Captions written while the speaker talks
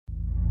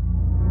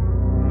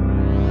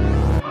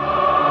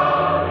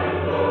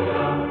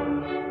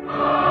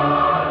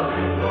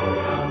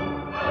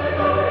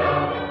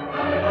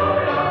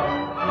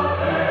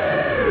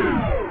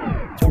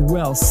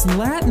Well,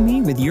 slap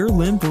me with your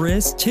limp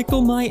wrist,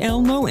 tickle my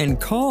Elmo, and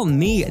call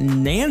me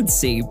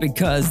Nancy,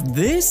 because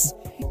this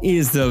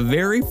is the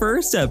very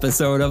first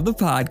episode of the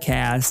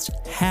podcast,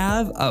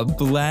 Have a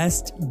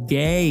Blessed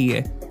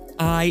Gay.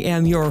 I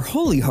am your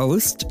holy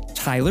host,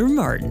 Tyler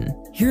Martin,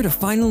 here to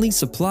finally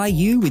supply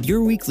you with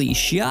your weekly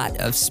shot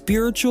of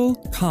spiritual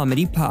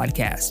comedy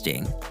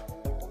podcasting.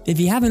 If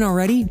you haven't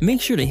already, make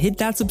sure to hit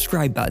that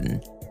subscribe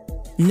button.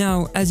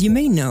 Now, as you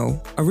may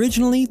know,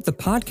 originally the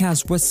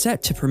podcast was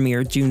set to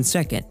premiere June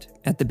 2nd,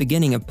 at the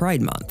beginning of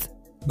Pride Month.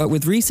 But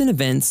with recent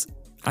events,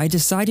 I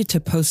decided to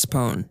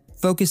postpone,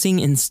 focusing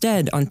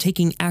instead on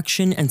taking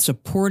action and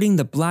supporting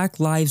the Black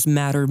Lives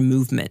Matter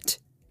movement.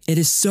 It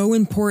is so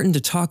important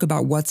to talk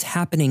about what's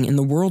happening in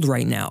the world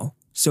right now.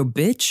 So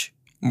bitch,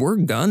 we're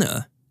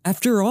gonna.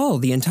 After all,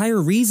 the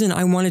entire reason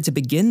I wanted to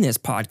begin this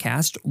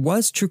podcast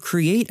was to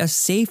create a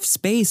safe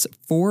space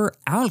for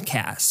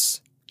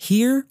outcasts.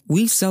 Here,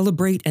 we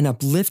celebrate and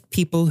uplift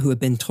people who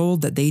have been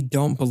told that they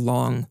don't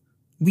belong.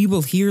 We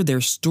will hear their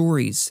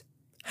stories,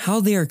 how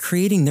they are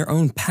creating their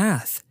own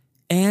path,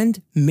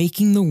 and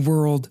making the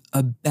world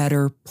a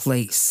better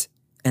place.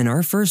 And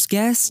our first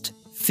guest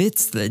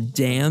fits the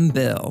damn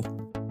bill.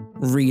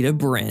 Rita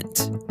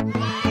Brent.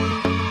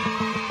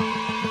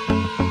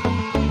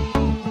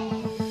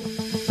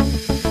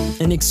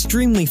 An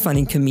extremely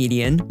funny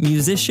comedian,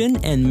 musician,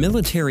 and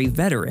military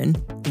veteran,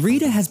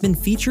 Rita has been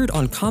featured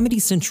on Comedy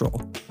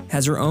Central,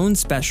 has her own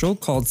special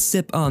called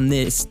Sip on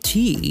This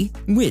Tea,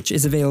 which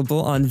is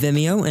available on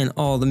Vimeo and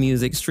all the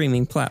music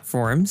streaming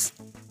platforms,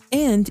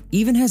 and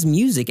even has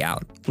music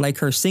out, like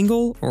her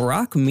single,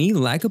 Rock Me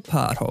Like a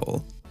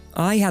Pothole.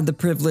 I had the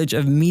privilege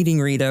of meeting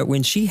Rita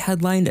when she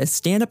headlined a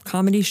stand-up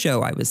comedy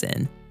show I was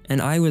in,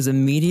 and I was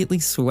immediately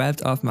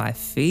swept off my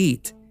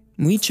feet.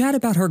 We chat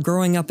about her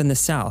growing up in the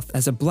South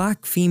as a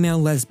Black female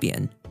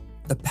lesbian,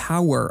 the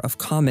power of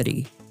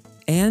comedy,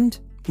 and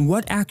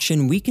what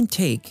action we can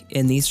take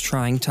in these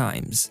trying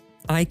times.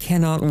 I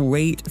cannot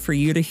wait for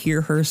you to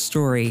hear her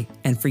story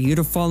and for you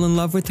to fall in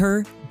love with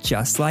her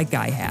just like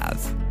I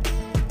have.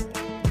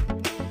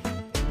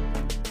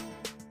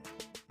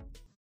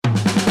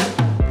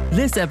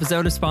 This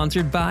episode is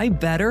sponsored by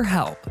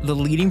BetterHelp, the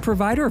leading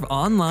provider of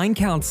online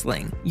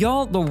counseling.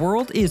 Y'all, the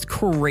world is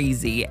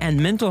crazy and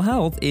mental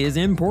health is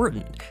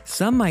important.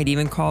 Some might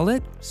even call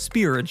it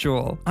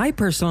spiritual. I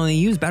personally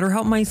use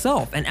BetterHelp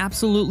myself and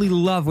absolutely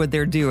love what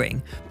they're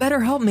doing.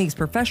 BetterHelp makes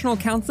professional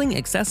counseling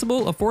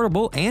accessible,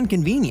 affordable, and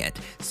convenient.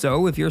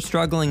 So if you're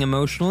struggling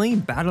emotionally,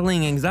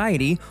 battling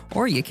anxiety,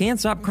 or you can't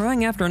stop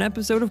crying after an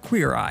episode of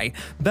Queer Eye,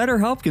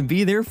 BetterHelp can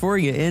be there for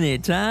you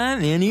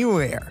anytime,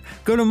 anywhere.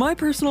 Go to my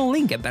personal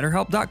link at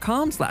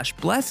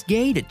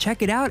BetterHelp.com/blessedgay to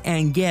check it out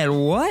and get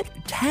what?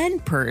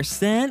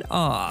 10%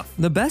 off.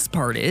 The best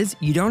part is,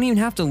 you don't even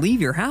have to leave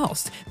your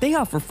house. They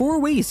offer 4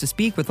 ways to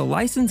speak with a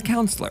licensed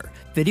counselor: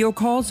 video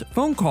calls,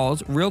 phone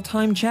calls,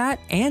 real-time chat,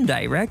 and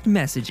direct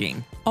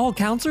messaging. All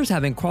counselors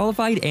have been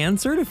qualified and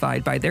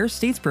certified by their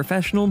state's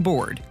professional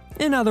board.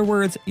 In other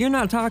words, you're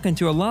not talking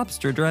to a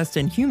lobster dressed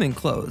in human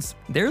clothes.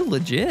 They're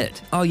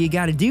legit. All you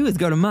gotta do is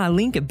go to my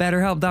link at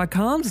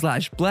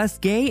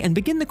betterhelp.com/blessedgay and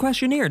begin the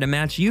questionnaire to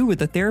match you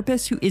with a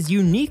therapist who is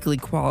uniquely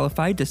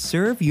qualified to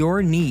serve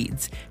your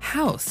needs.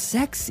 How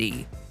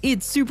sexy.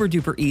 It's super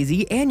duper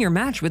easy and you're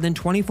matched within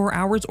 24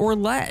 hours or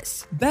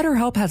less.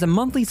 BetterHelp has a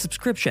monthly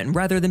subscription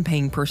rather than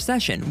paying per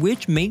session,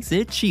 which makes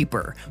it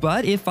cheaper.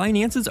 But if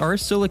finances are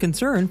still a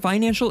concern,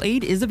 financial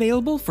aid is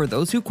available for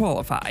those who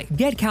qualify.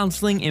 Get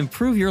counseling,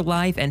 improve your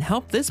life, and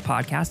help this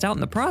podcast out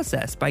in the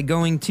process by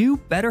going to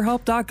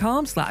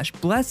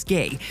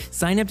betterhelp.com/blessedgay.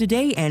 Sign up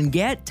today and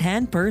get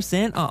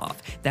 10%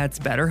 off. That's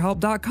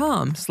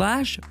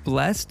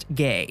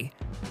betterhelp.com/blessedgay.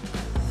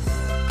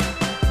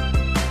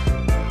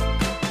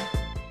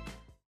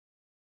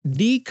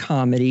 The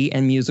comedy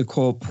and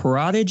musical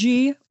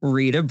prodigy,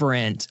 Rita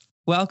Brent.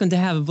 Welcome to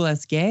Have a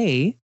Blessed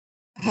Gay.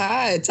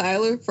 Hi,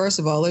 Tyler. First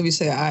of all, let me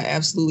say I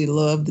absolutely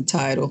love the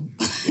title.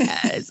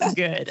 Yes,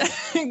 good.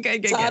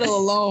 Good. Title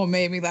alone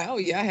made me like, oh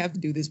yeah, I have to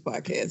do this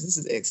podcast. This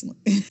is excellent.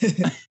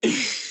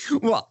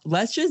 Well,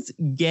 let's just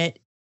get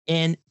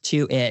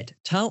into it.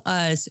 Tell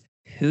us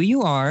who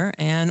you are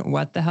and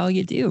what the hell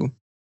you do.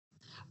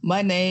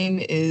 My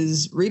name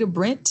is Rita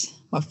Brent.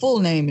 My full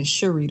name is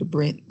Sharita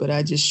Brent, but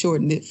I just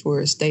shortened it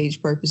for stage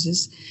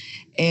purposes.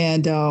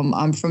 And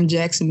I'm from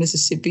Jackson,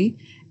 Mississippi.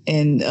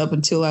 And up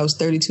until I was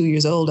 32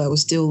 years old, I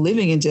was still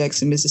living in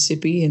Jackson,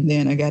 Mississippi. And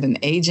then I got an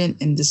agent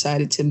and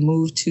decided to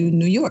move to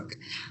New York.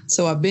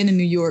 So I've been in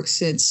New York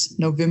since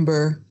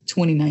November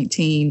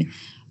 2019,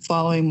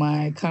 following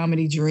my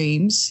comedy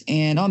dreams.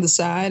 And on the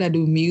side, I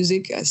do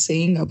music. I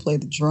sing. I play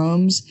the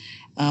drums.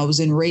 I was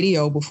in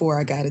radio before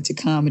I got into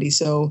comedy.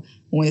 So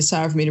when it's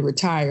time for me to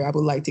retire, I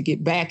would like to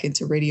get back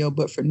into radio.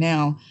 But for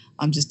now,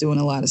 I'm just doing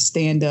a lot of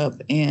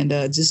stand-up and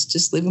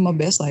just living my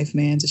best life,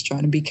 man. Just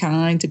trying to be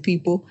kind to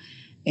people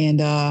and,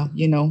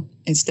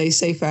 and stay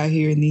safe out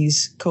here in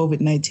these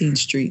COVID-19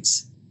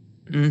 streets.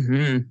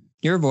 Mm-hmm.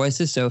 Your voice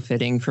is so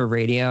fitting for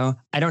radio.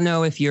 I don't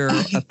know if you're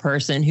a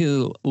person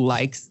who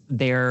likes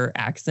their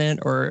accent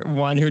or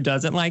one who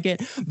doesn't like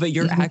it, but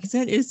your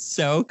accent is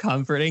so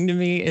comforting to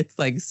me. It's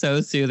like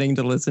so soothing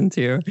to listen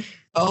to.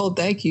 Oh,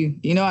 thank you.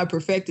 You know, I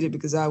perfected it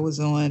because I was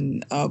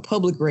on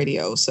public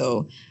radio.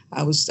 So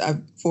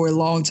for a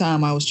long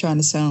time, I was trying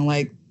to sound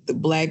like the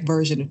Black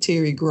version of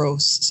Terry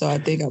Gross. So I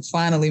think I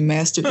finally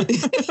mastered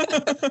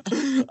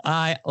it.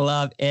 I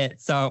love it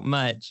so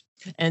much.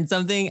 And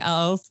something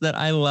else that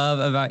I love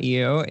about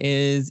you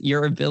is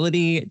your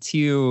ability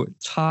to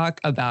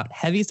talk about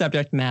heavy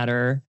subject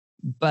matter,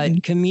 but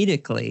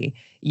comedically.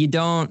 You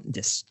don't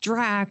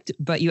distract,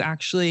 but you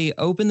actually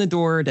open the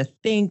door to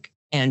think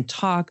and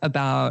talk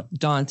about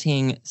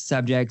daunting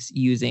subjects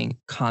using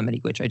comedy,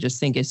 which I just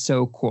think is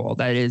so cool.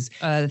 That is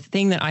a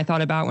thing that I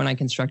thought about when I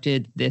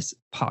constructed this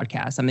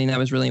podcast, something that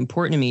was really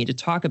important to me to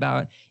talk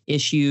about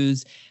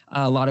issues,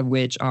 a lot of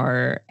which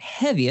are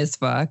heavy as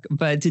fuck,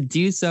 but to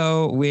do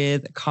so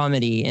with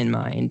comedy in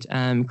mind,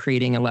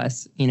 creating a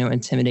less,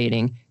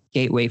 intimidating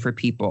gateway for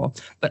people.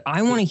 But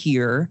I want to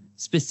hear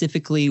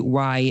specifically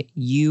why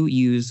you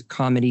use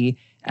comedy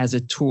as a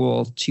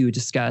tool to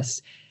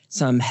discuss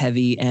some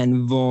heavy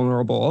and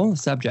vulnerable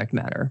subject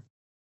matter.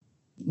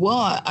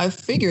 Well, I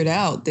figured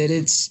out that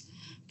it's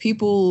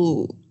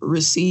people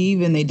receive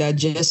and they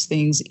digest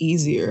things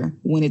easier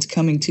when it's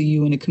coming to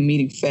you in a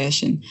comedic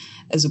fashion,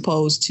 as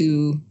opposed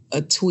to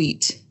a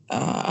tweet,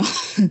 that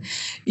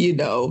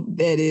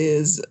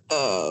is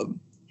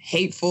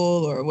hateful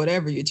or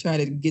whatever. You're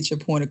trying to get your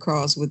point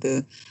across with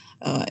a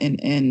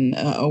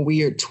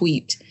weird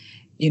tweet.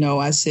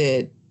 I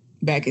said,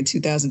 back in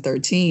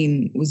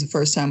 2013 was the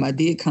first time I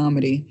did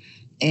comedy.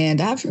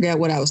 And I forgot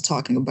what I was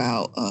talking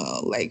about,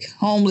 like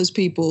homeless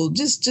people,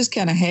 just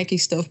kind of hacky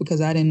stuff because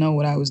I didn't know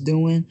what I was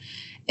doing.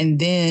 And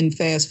then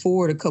fast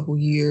forward a couple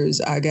years,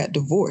 I got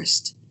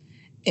divorced.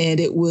 And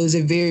it was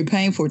a very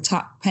painful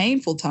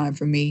time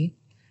for me.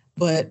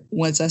 But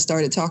once I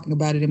started talking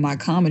about it in my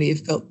comedy,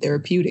 it felt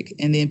therapeutic.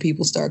 And then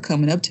people start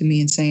coming up to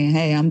me and saying,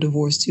 hey, I'm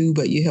divorced too,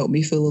 but you helped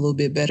me feel a little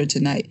bit better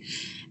tonight.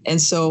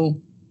 And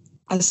so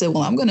I said,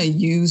 well, I'm going to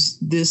use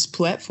this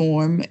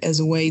platform as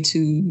a way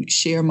to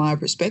share my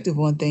perspective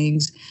on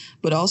things,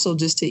 but also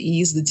just to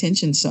ease the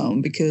tension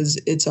some,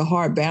 because it's a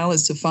hard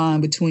balance to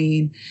find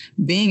between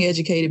being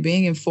educated,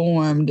 being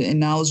informed and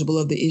knowledgeable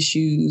of the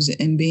issues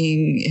and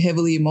being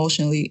heavily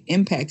emotionally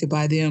impacted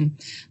by them,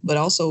 but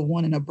also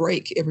wanting a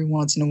break every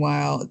once in a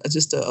while,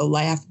 just a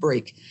laugh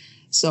break.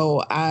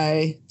 So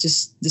I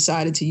just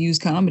decided to use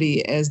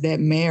comedy as that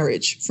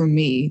marriage for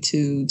me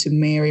to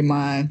marry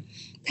my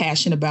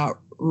passion about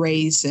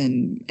race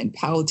and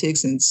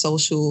politics and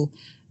social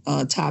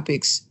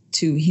topics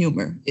to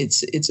humor.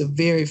 It's a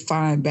very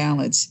fine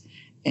balance.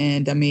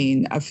 And I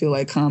mean, I feel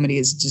like comedy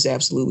has just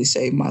absolutely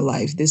saved my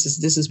life. This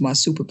is my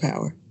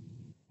superpower.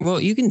 Well,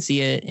 you can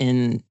see it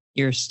in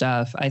your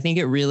stuff. I think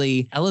it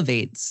really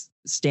elevates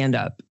stand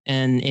up,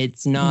 and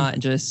it's not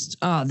just,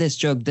 this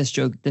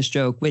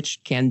joke,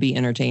 which can be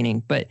entertaining,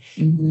 but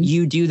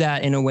you do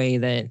that in a way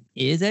that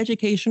is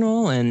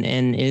educational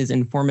and is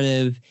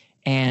informative.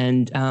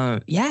 And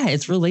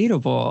it's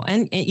relatable.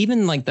 And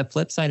even like the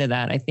flip side of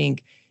that, I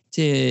think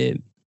to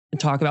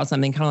talk about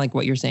something kind of like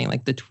what you're saying,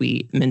 like the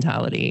tweet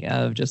mentality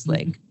of just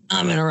like,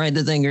 I'm going to write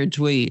this angry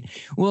tweet.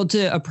 Well,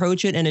 to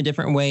approach it in a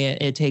different way,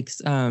 it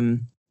takes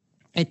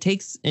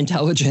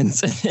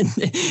intelligence,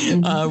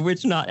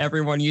 which not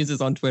everyone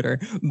uses on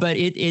Twitter. But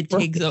it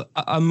takes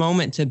a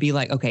moment to be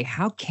like, okay,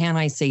 how can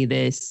I say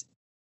this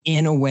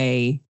in a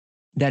way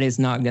that is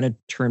not going to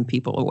turn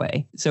people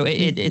away? So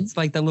it's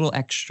like the little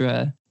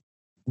extra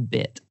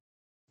bit.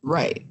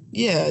 Right.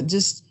 Yeah.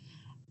 Just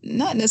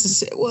not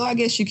necessarily. Well, I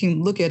guess you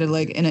can look at it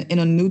like in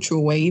a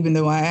neutral way, even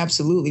though I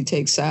absolutely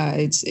take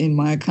sides in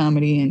my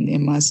comedy and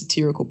in my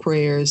satirical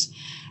prayers.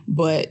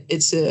 But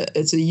it's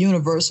a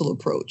universal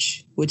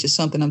approach, which is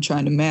something I'm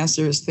trying to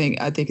master. I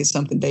think it's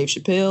something Dave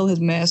Chappelle has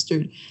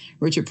mastered.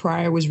 Richard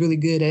Pryor was really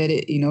good at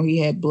it. He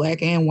had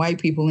black and white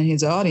people in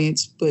his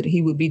audience, but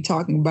he would be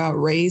talking about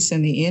race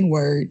and the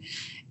N-word,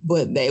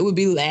 but they would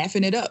be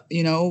laughing it up,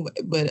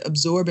 but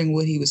absorbing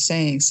what he was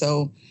saying.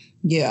 So,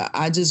 yeah,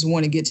 I just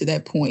want to get to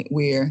that point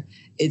where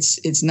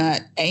it's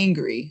not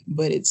angry,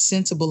 but it's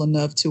sensible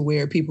enough to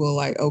where people are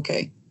like,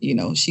 okay,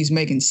 she's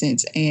making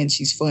sense and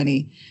she's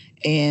funny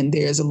and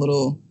there's a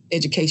little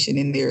education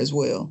in there as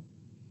well.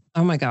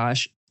 Oh my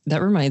gosh.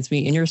 That reminds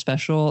me, in your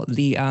special,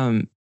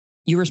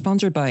 you were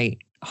sponsored by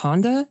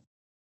Honda?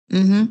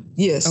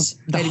 Yes.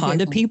 Oh, the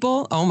Honda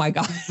people? Oh my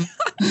God.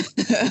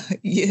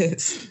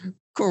 Yes.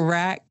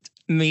 Cracked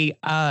me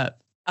up.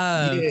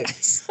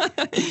 Yes.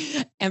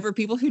 And for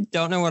people who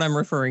don't know what I'm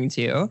referring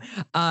to,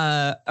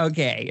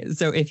 okay,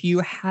 so if you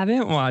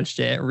haven't watched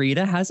it,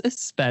 Rita has a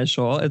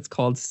special. It's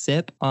called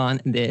Sip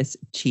on This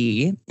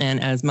Tea.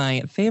 And as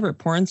my favorite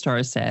porn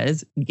star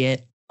says,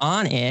 get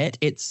on it.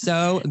 It's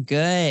so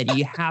good.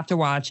 You have to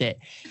watch it.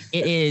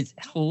 It is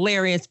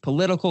hilarious,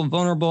 political,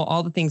 vulnerable,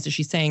 all the things that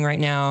she's saying right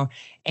now.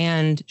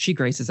 And she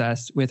graces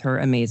us with her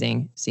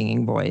amazing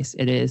singing voice.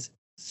 It is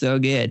so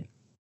good.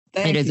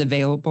 Thank It is you.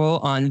 available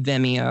on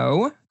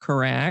Vimeo,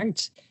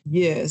 correct?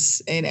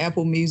 Yes, and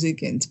Apple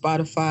Music and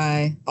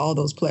Spotify, all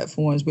those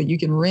platforms, but you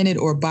can rent it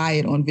or buy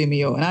it on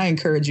Vimeo. And I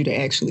encourage you to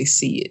actually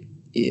see it.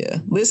 Yeah.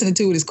 Listening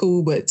to it is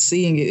cool, but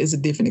seeing it is a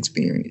different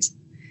experience.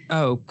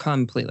 Oh,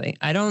 completely.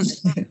 I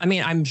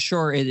mean, I'm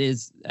sure it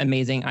is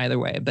amazing either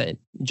way, but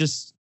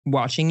just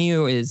watching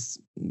you is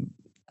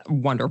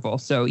wonderful.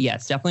 So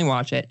yes, definitely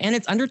watch it. And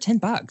it's under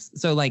 $10.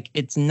 So like,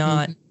 it's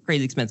not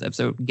crazy expensive.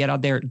 So get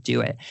out there,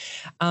 do it.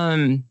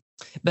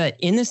 But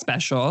in this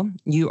special,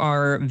 you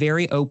are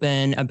very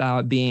open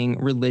about being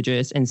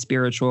religious and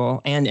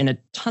spiritual and in a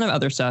ton of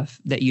other stuff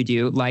that you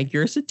do, like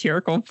your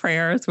satirical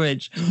prayers,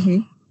 which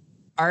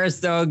are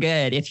so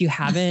good. If you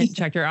haven't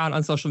checked her out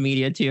on social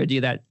media too,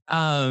 do that.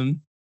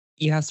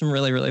 You have some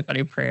really, really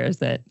funny prayers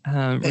that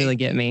really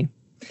get me.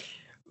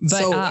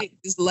 But so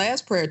this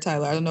last prayer,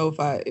 Tyler, I don't know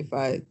if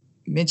I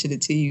mentioned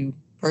it to you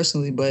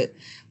personally, but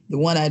the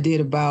one I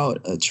did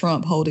about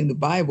Trump holding the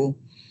Bible.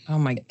 Oh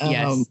my,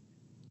 yes.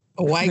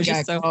 A white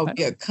guy called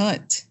me a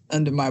cunt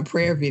under my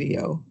prayer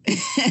video.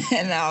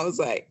 And I was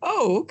like,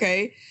 oh,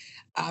 okay.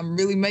 I'm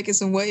really making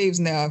some waves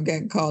now. I've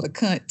gotten called a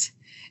cunt.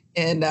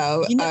 And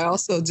I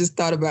also just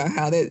thought about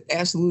how that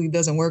absolutely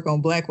doesn't work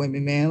on Black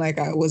women, man. Like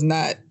I was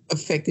not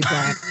affected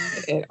by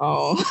it at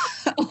all.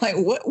 Like,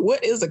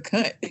 what is a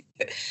cunt?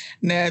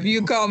 Now, if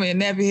you call me a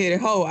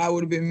nappy-headed hoe, I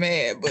would have been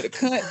mad. But a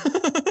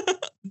cunt,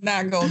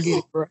 not going to get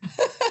it, bro.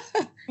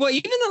 Well,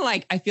 even though,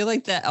 like, I feel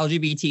like the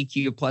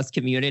LGBTQ plus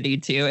community,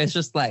 too, it's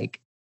just like,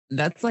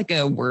 that's like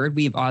a word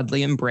we've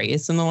oddly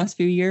embraced in the last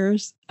few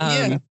years.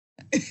 Yeah.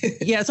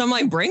 Yeah, so I'm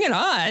like, bring it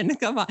on.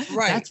 Come on.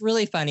 Right. That's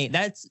really funny.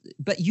 But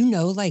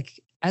like,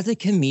 as a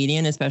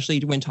comedian, especially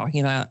when talking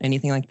about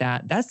anything like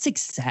that, that's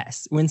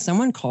success. When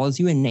someone calls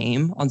you a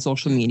name on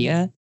social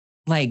media,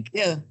 like,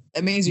 yeah,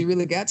 that means you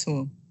really got to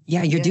them.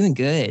 Yeah, you're doing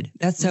good.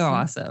 That's so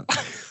awesome.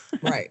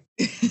 Right.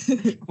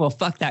 Well,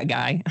 fuck that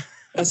guy.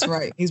 That's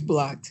right. He's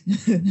blocked.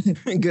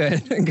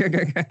 Good.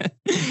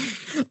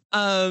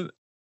 I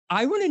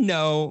want to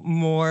know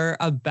more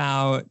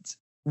about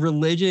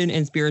religion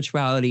and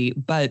spirituality,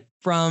 but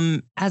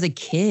from as a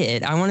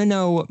kid, I want to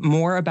know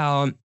more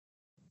about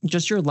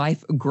just your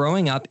life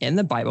growing up in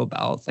the Bible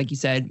Belt, like you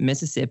said,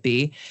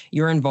 Mississippi,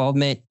 your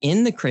involvement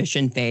in the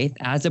Christian faith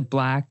as a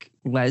Black,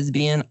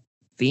 lesbian,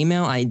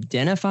 female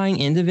identifying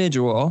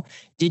individual.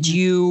 Did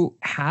you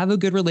have a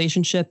good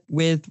relationship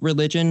with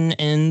religion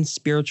and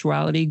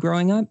spirituality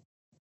growing up?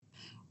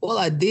 Well,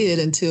 I did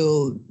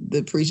until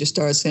the preacher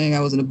started saying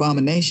I was an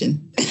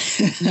abomination.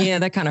 Yeah,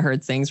 that kind of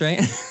hurts things,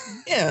 right?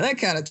 Yeah, that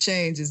kind of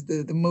changes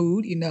the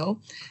mood, you know.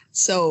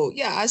 So,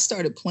 yeah, I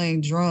started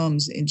playing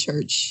drums in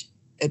church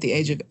at the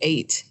age of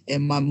 8.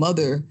 And my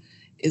mother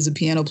is a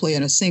piano player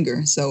and a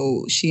singer.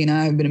 So she and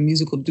I have been a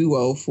musical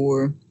duo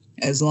for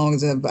as long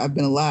as I've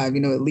been alive,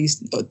 you know, at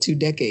least 2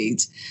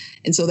 decades.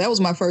 And so that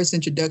was my first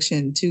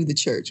introduction to the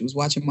church. It was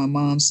watching my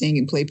mom sing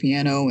and play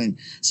piano. And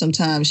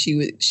sometimes she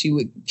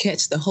would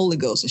catch the Holy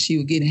Ghost and she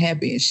would get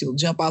happy and she'll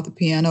jump out the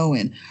piano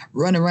and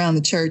run around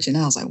the church. And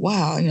I was like,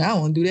 wow, you know, I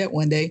want to do that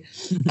one day.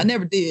 I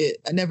never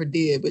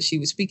did. But she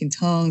would speak in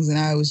tongues and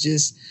I was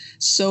just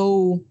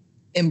so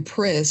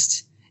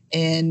impressed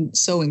and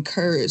so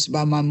encouraged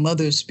by my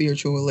mother's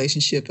spiritual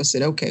relationship. I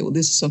said, okay, well,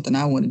 this is something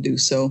I want to do.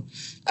 So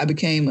I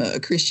became a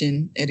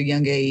Christian at a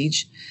young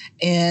age.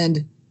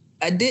 And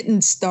I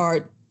didn't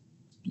start,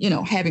 you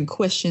know, having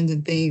questions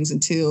and things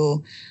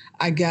until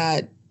I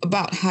got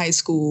about high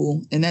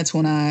school. And that's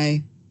when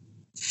I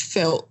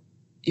felt,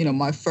 you know,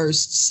 my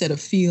first set of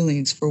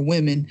feelings for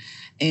women.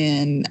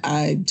 And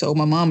I told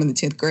my mom in the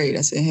 10th grade,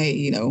 I said, hey,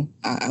 you know,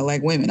 I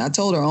like women. I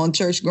told her on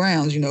church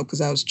grounds, you know, because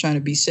I was trying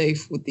to be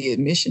safe with the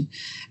admission.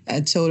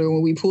 I told her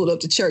when we pulled up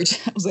to church,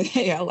 I was like,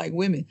 hey, I like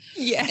women.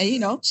 Yeah. And, you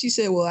know, she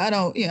said, well, I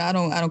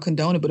don't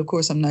condone it. But of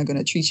course, I'm not going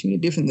to treat you any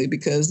differently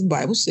because the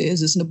Bible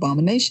says it's an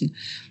abomination.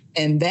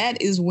 And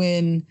that is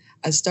when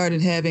I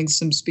started having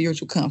some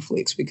spiritual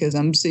conflicts because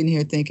I'm sitting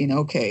here thinking,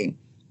 okay,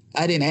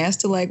 I didn't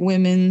ask to like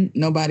women.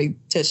 Nobody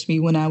touched me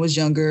when I was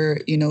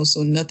younger, you know,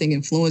 so nothing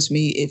influenced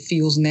me. It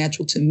feels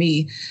natural to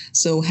me.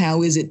 So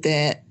how is it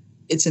that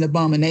it's an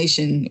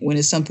abomination when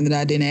it's something that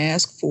I didn't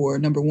ask for,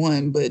 number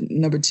one? But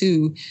number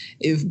two,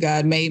 if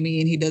God made me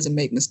and he doesn't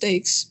make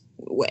mistakes,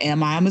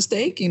 am I a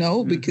mistake? You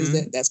know, because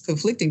that's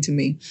conflicting to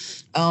me.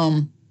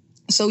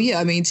 So, yeah,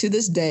 I mean, to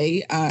this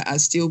day, I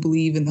still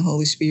believe in the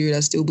Holy Spirit. I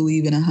still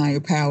believe in a higher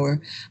power,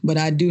 but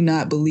I do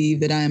not believe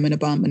that I am an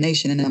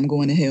abomination and I'm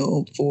going to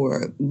hell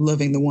for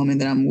loving the woman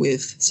that I'm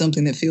with,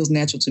 something that feels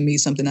natural to me,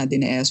 something I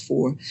didn't ask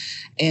for.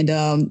 And,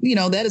 you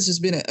know, that has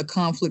just been a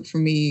conflict for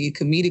me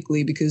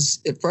comedically because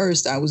at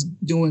first I was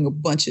doing a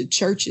bunch of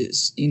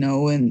churches, you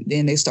know, and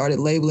then they started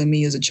labeling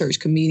me as a church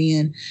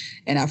comedian.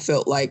 And I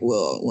felt like,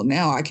 well,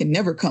 now I can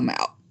never come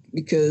out,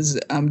 because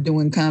I'm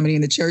doing comedy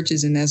in the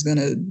churches and that's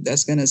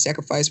gonna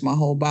sacrifice my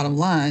whole bottom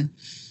line.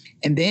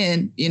 And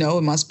then, you know,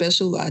 in my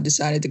special, I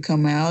decided to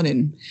come out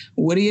and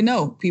what do you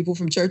know? People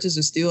from churches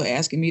are still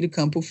asking me to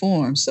come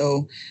perform.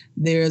 So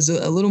there's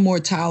a little more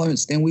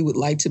tolerance than we would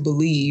like to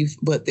believe,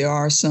 but there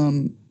are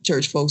some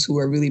church folks who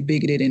are really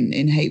bigoted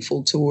and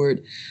hateful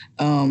toward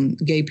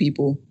gay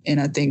people. And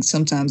I think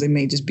sometimes they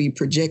may just be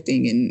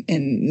projecting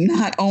and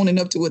not owning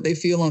up to what they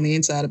feel on the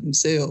inside of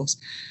themselves.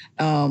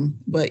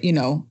 But, you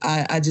know,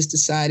 I just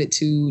decided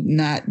to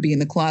not be in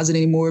the closet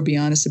anymore, be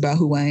honest about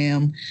who I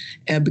am,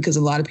 because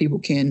a lot of people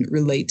can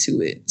relate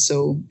to it.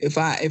 So if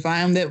I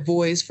am that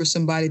voice for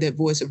somebody, that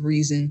voice of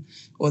reason,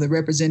 or the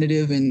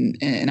representative,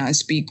 and I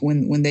speak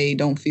when they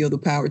don't feel the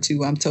power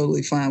to, I'm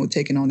totally fine with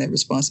taking on that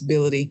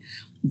responsibility,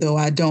 though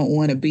I don't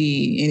want to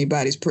be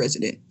anybody's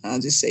president. I'll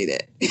just say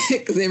that,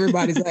 because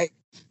everybody's like,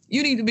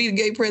 you need to be the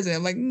gay president.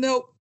 I'm like,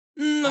 nope.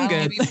 I'm good.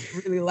 I don't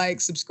even really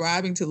like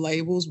subscribing to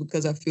labels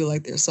because I feel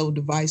like they're so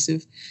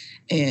divisive,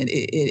 and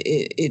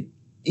it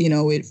you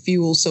know, it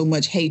fuels so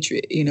much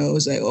hatred. You know,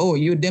 it's like, oh,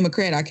 you're a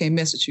Democrat, I can't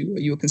mess with you. Or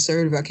you're a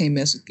conservative, I can't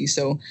mess with you.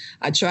 So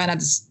I try not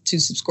to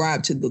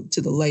subscribe to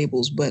the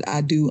labels, but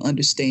I do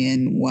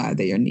understand why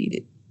they are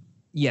needed.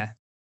 Yeah.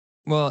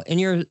 Well, in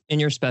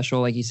your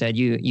special, like you said,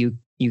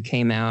 you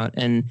came out,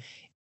 and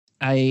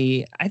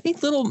I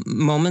think little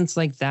moments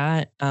like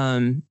that,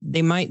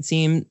 they might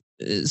seem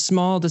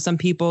small to some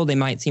people, they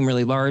might seem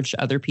really large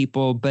to other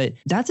people, but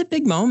that's a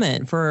big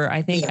moment for,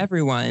 I think,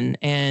 everyone.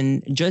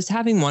 And just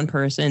having one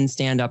person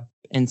stand up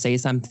and say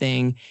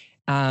something,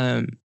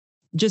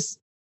 just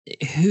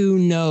who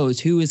knows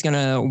who is going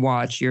to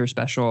watch your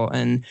special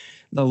and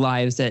the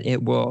lives that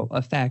it will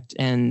affect,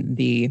 and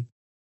the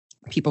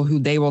people who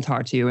they will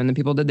talk to and the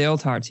people that they'll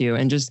talk to.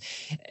 And just,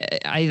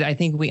 I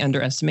think we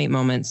underestimate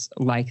moments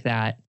like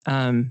that.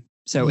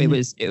 So it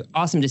was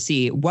awesome to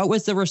see. What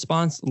was the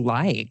response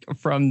like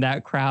from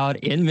that crowd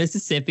in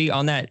Mississippi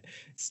on that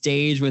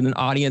stage with an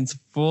audience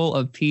full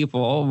of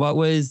people? What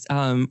was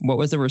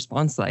the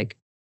response like?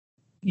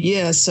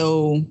 Yeah,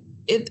 so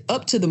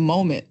up to the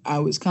moment, I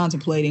was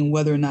contemplating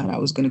whether or not I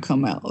was going to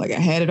come out. Like, I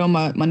had it on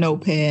my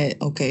notepad,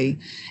 okay,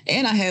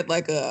 and I had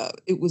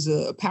it was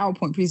a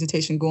PowerPoint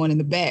presentation going in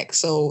the back.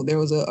 So there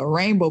was a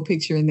rainbow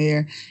picture in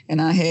there,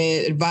 and I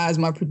had advised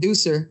my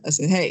producer. I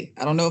said, hey,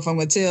 I don't know if I'm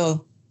going to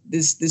tell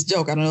this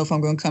joke. I don't know if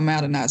I'm going to come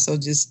out or not. So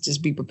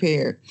just be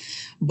prepared.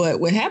 But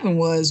what happened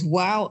was,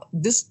 while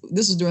this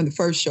was during the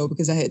first show,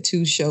 because I had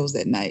 2 shows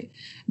that night.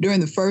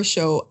 During the first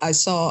show, I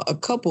saw a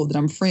couple that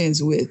I'm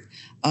friends with,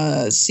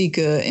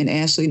 Sika and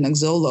Ashley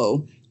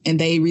Nuxolo, and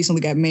they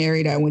recently got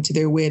married. I went to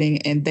their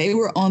wedding, and they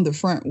were on the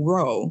front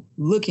row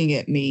looking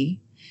at me.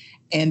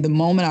 And the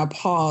moment I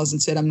paused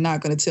and said, I'm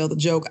not going to tell the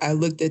joke, I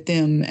looked at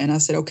them and I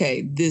said,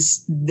 okay,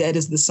 that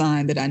is the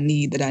sign that I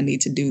need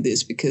to do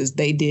this, because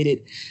they did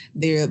it.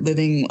 They're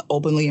living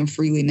openly and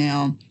freely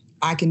now.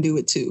 I can do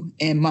it too.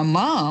 And my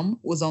mom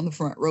was on the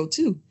front row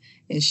too.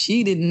 And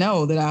she didn't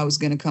know that I was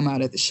going to come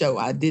out at the show.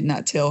 I did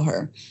not tell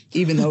her,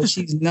 even though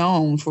she's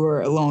known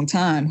for a long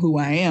time who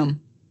I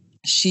am.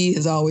 She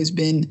has always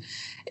been,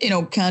 you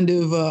know, kind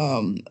of,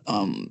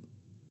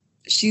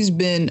 she's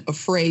been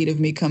afraid of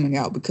me coming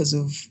out because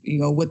of, you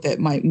know, what that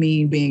might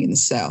mean being in the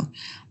South.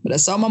 But I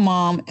saw my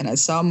mom and I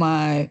saw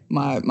my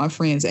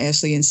friends,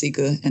 Ashley and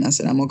Sika, and I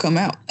said, I'm going to come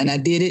out. And I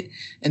did it.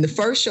 And the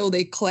first show,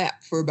 they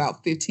clapped for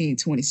about 15,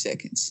 20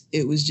 seconds.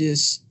 It was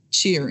just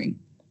cheering.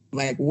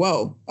 Like,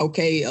 whoa,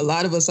 okay, a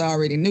lot of us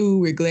already knew.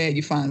 We're glad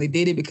you finally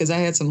did it, because I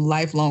had some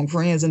lifelong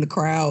friends in the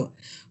crowd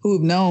who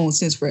have known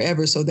since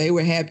forever. So they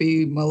were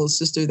happy. My little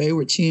sister, they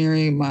were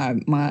cheering.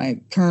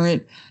 My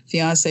current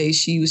fiance,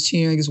 she was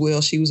cheering as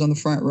well. She was on the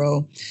front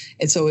row.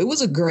 And so it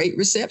was a great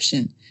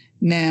reception.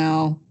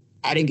 Now,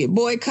 I didn't get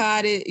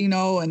boycotted, you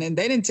know, and then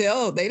they didn't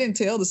tell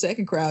the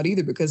second crowd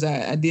either, because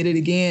I did it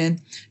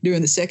again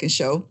during the second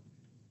show.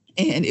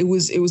 And it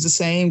was the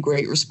same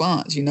great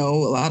response, you know,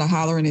 a lot of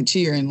hollering and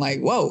cheering, like,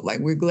 whoa, like,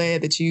 we're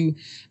glad that you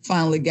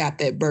finally got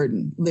that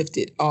burden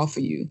lifted off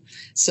of you.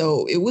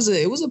 So it was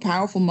a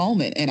powerful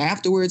moment. And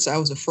afterwards, I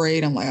was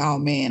afraid. I'm like, oh,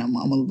 man, I'm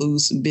going to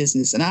lose some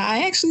business. And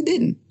I actually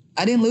didn't.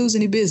 I didn't lose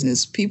any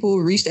business. People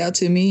reached out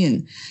to me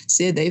and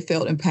said they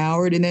felt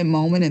empowered in that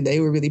moment, and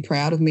they were really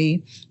proud of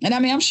me. And I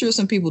mean, I'm sure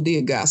some people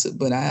did gossip,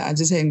 but I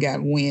just hadn't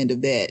gotten wind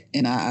of that,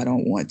 and I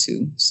don't want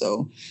to.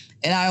 So,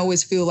 and I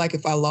always feel like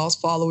if I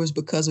lost followers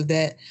because of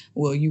that,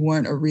 well, you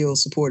weren't a real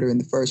supporter in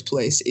the first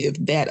place,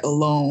 if that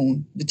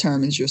alone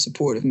determines your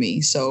support of me.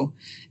 So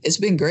it's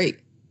been great.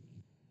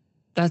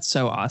 That's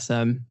so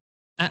awesome.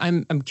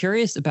 I'm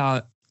curious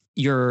about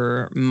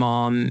your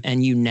mom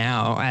and you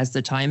now, as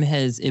the time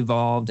has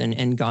evolved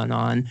and gone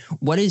on.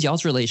 What is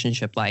y'all's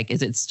relationship like?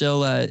 Is it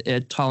still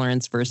a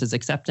tolerance versus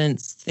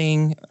acceptance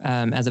thing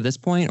as of this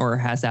point, or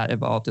has that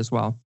evolved as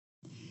well?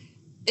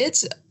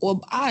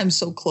 Well, I'm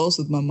so close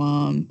with my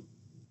mom.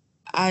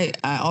 I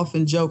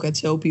often joke, I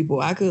tell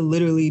people I could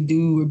literally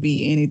do or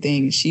be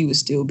anything and she would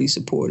still be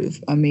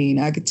supportive. I mean,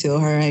 I could tell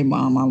her, hey,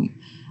 Mom,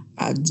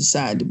 I've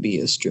decided to be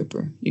a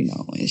stripper, you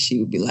know, and she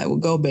would be like, well,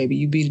 go, baby,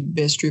 you be the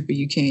best stripper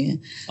you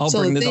can. I'll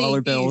bring the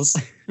dollar bills.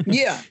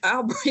 Yeah,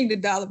 I'll bring the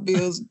dollar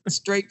bills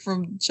straight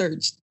from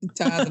church,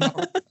 tithe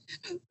and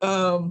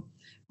all.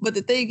 But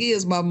the thing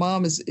is, my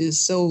mom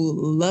is so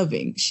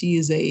loving. She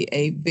is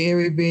a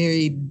very,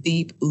 very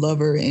deep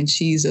lover, and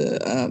she's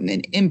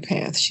an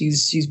empath.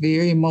 She's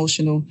very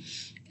emotional.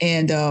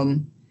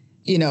 And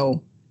you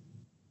know,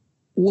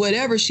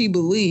 whatever she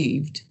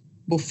believed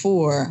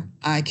before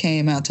I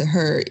came out to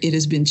her, it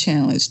has been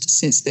challenged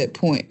since that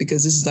point,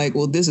 because this is like,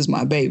 well, this is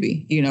my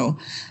baby, you know,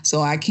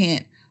 so I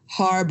can't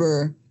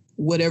harbor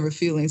whatever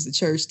feelings the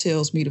church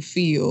tells me to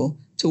feel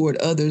toward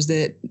others,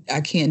 that I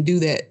can't do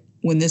that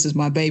when this is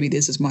my baby,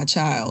 this is my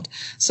child.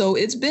 So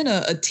it's been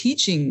a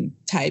teaching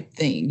type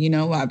thing. You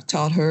know, I've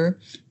taught her,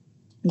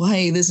 well,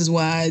 hey, this is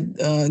why,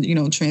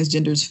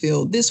 transgenders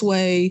feel this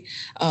way.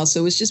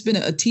 So it's just been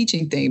a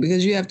teaching thing,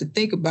 because you have to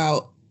think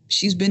about,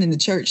 she's been in the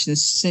church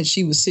since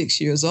she was 6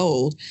 years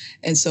old.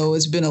 And so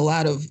it's been a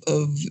lot of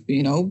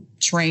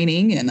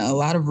training and a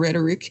lot of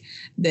rhetoric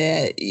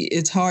that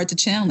it's hard to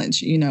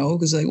challenge,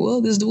 because like, well,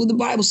 this is what the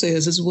Bible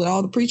says. This is what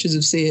all the preachers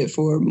have said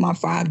for my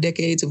 5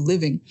 decades of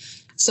living.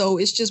 So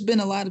it's just been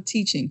a lot of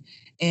teaching.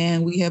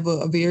 And we have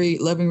a very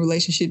loving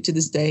relationship to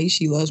this day.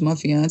 She loves my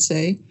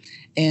fiance.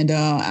 And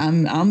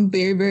I'm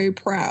very, very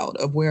proud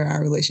of where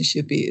our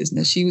relationship is.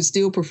 Now, she would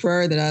still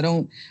prefer that I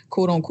don't,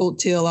 quote unquote,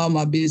 tell all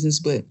my business,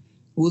 but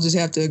we'll just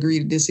have to agree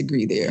to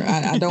disagree there.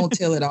 I don't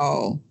tell it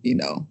all,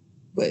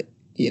 but,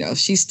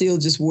 she's still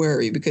just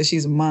worried because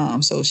she's a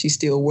mom. So she's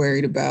still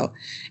worried about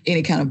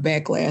any kind of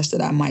backlash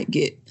that I might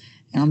get.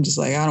 And I'm just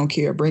like, I don't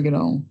care. Bring it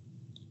on.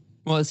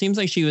 Well, it seems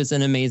like she was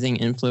an amazing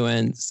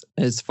influence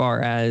as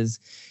far as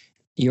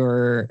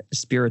your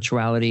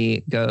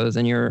spirituality goes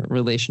and your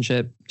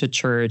relationship to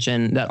church.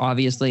 And that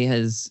obviously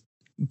has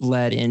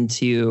bled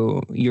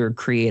into your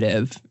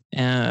creative,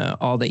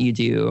 all that you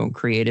do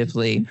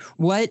creatively.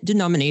 What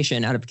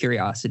denomination, out of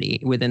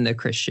curiosity, within the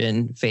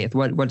Christian faith,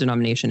 what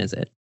denomination is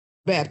it?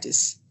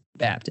 Baptist.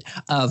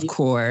 Of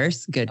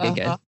course. Good.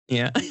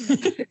 Yeah.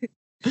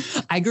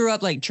 I grew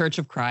up like Church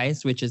of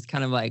Christ, which is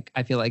kind of like,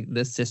 I feel like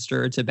the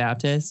sister to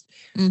Baptist.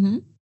 Mm-hmm.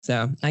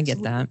 So I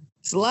get that.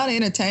 It's a lot of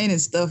entertaining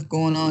stuff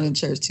going on in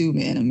church too,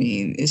 man. I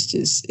mean,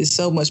 it's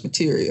so much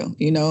material,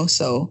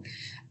 so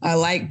I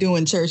like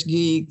doing church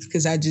gigs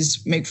because I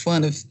just make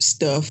fun of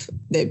stuff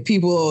that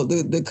people,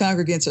 the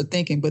congregants are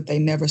thinking, but they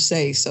never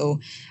say.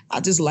 So I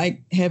just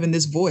like having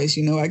this voice,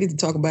 I get to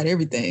talk about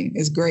everything.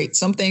 It's great.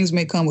 Some things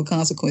may come with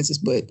consequences,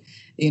 but,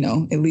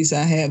 at least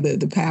I have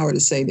the power to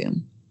say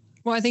them.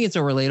 Well, I think it's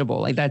so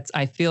relatable.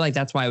 I feel like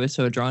that's why I was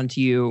so drawn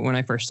to you when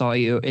I first saw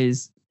you,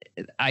 is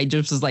I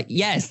just was like,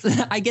 yes,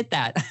 I get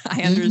that.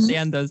 I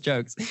understand those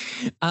jokes.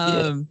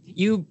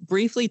 You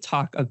briefly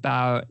talk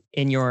about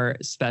in your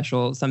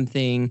special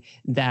something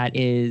that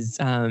is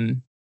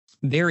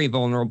very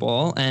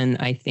vulnerable, and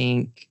I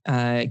think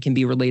can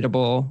be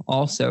relatable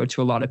also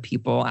to a lot of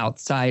people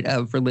outside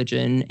of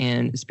religion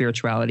and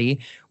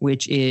spirituality,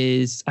 which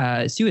is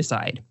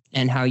suicide,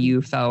 and how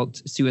you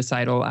felt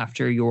suicidal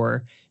after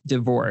your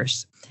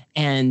divorce.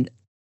 And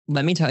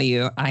let me tell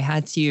you, I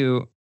had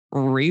to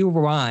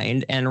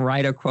rewind and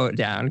write a quote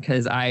down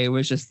because I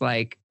was just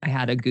like, I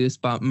had a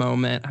goosebump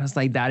moment. I was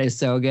like, that is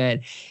so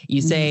good.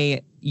 You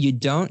say you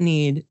don't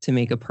need to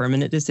make a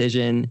permanent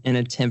decision in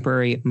a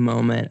temporary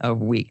moment of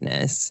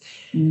weakness.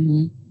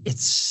 Mm-hmm.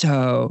 It's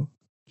so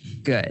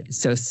good.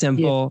 So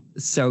simple,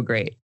 so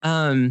great.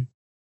 And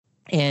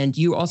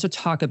you also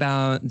talk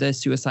about the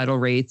suicidal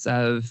rates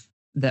of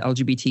the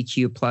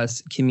LGBTQ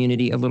plus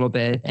community a little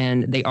bit,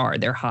 and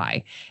they're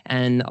high.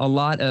 And a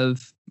lot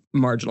of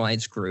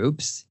marginalized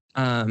groups,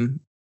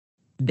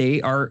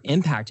 they are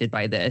impacted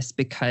by this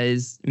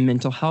because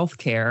mental health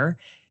care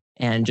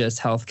and just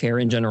healthcare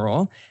in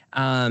general,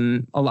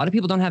 a lot of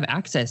people don't have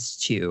access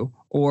to,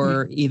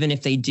 or even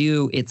if they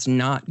do, it's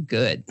not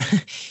good.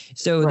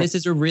 So This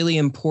is a really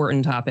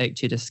important topic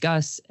to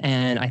discuss.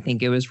 And I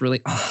think it was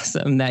really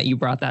awesome that you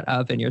brought that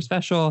up in your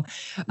special.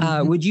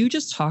 Would you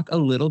just talk a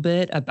little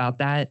bit about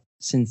that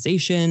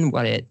sensation,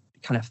 what it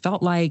kind of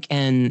felt like,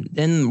 and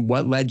then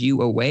what led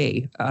you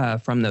away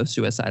from those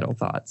suicidal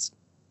thoughts?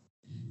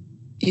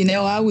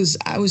 I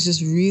was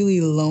just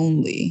really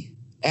lonely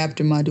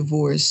after my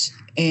divorce,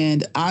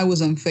 and I was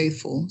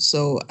unfaithful.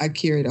 So I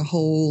carried a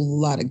whole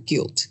lot of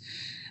guilt.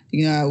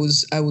 I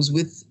was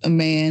with a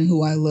man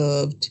who I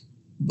loved,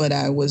 but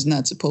I was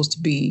not supposed to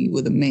be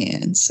with a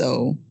man.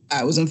 So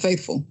I was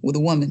unfaithful with a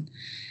woman.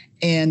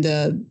 And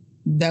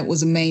that was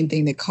the main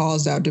thing that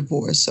caused our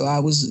divorce. So I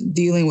was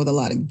dealing with a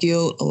lot of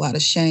guilt, a lot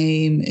of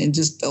shame, and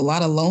just a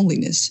lot of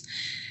loneliness,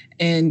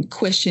 and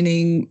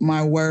questioning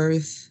my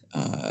worth,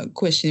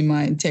 questioning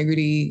my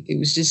integrity. It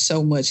was just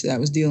so much that I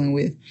was dealing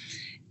with.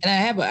 And I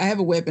have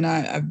a weapon.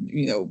 I've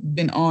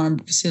been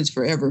armed since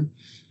forever.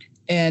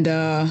 And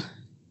for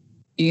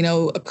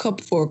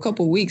a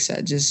couple of weeks, I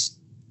just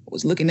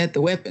was looking at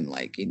the weapon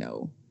like,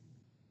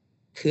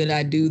 could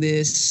I do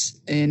this?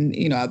 And,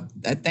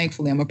 I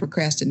thankfully I'm a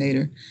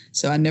procrastinator,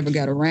 so I never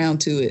got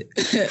around to it.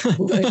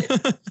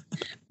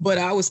 but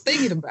I was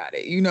thinking about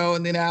it,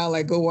 and then I'll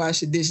like go wash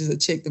the dishes or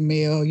check the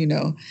mail,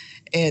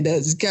 and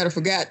just kind of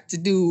forgot to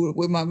do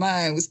what my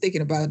mind was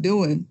thinking about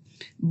doing.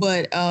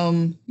 But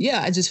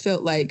I just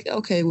felt like,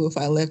 okay, well, if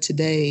I left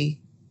today,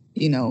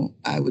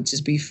 I would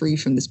just be free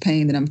from this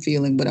pain that I'm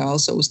feeling. But I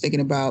also was thinking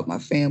about my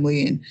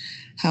family and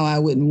how I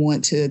wouldn't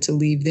want to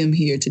leave them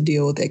here to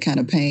deal with that kind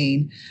of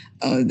pain.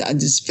 I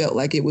just felt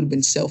like it would have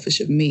been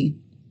selfish of me.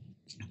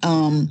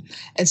 And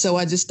so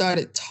I just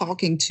started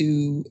talking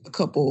to a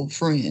couple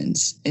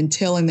friends and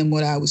telling them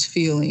what I was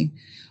feeling,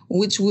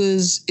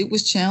 it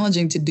was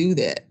challenging to do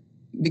that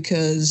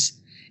because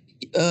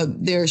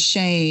there's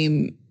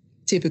shame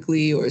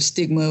typically, or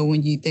stigma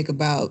when you think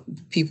about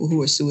people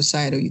who are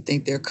suicidal. You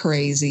think they're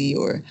crazy,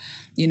 or,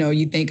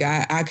 you think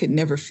I could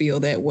never feel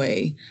that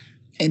way.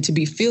 And to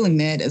be feeling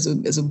that as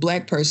a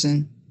Black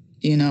person,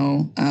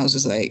 I was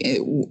just like,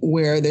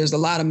 where there's a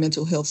lot of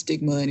mental health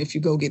stigma. And if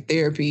you go get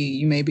therapy,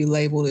 you may be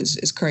labeled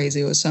as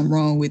crazy or something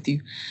wrong with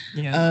you.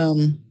 Yeah.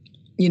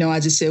 I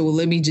just said, well,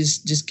 let me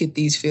just get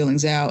these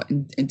feelings out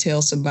and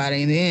tell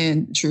somebody. And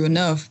then, true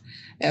enough,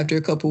 after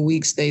a couple of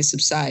weeks, they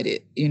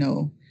subsided,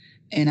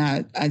 and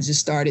I just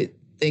started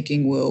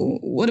thinking, well,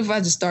 what if I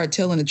just start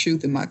telling the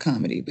truth in my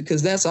comedy?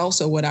 Because that's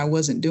also what I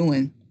wasn't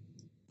doing.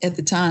 At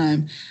the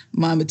time,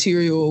 my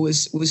material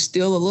was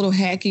still a little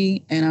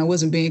hacky, and I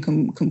wasn't being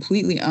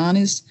completely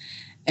honest.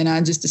 And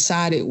I just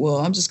decided, well,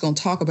 I'm just going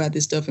to talk about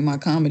this stuff in my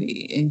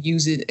comedy and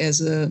use it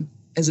as a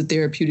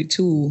therapeutic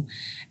tool.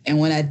 And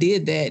when I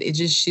did that, it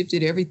just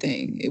shifted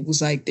everything. It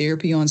was like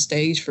therapy on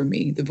stage for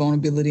me, the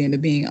vulnerability and the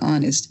being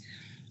honest.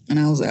 And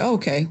I was like,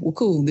 okay, well,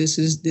 cool. This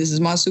is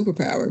my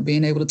superpower,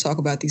 being able to talk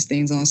about these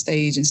things on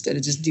stage instead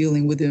of just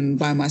dealing with them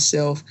by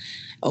myself,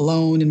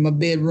 alone in my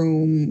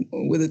bedroom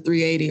with a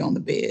 380 on the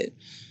bed.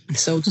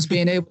 So just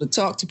being able to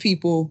talk to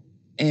people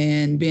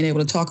and being able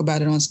to talk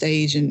about it on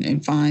stage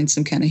and find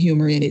some kind of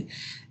humor in it,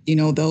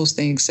 those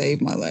things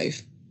saved my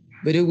life.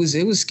 But it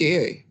was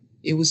scary.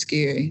 It was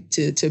scary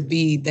to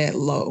be that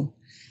low.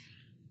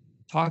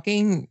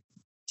 Talking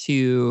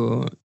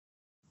to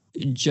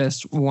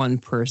just one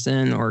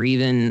person, or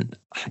even,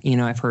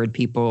 I've heard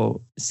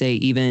people say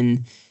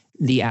even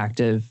the act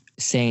of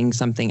saying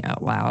something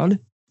out loud,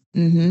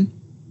 even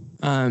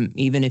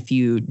if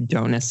you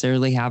don't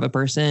necessarily have a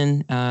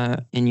person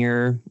in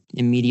your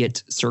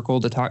immediate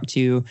circle to talk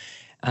to,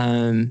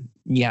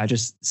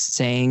 just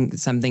saying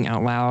something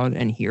out loud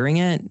and hearing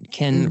it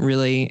can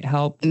really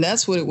help. And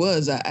that's what it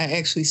was. I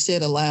actually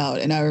said aloud.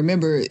 And I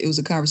remember it was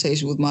a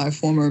conversation with my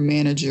former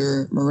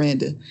manager,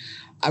 Miranda.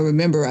 I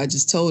remember I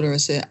just told her, I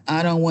said,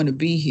 I don't want to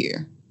be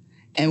here.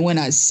 And when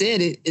I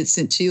said it, it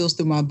sent chills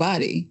through my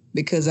body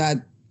because I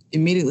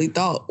immediately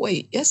thought,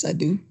 wait, yes, I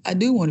do. I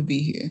do want to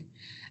be here.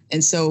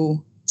 And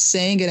so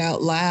saying it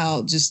out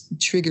loud just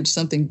triggered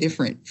something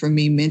different for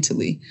me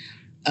mentally.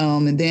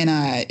 And then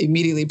I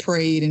immediately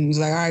prayed and was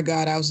like, all right,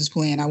 God, I was just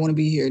playing. I want to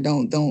be here.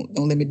 Don't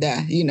let me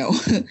die.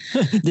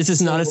 This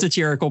is not a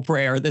satirical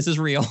prayer. This is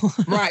real.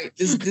 Right.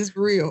 This is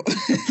real.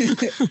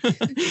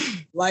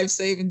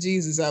 Life-saving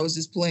Jesus. I was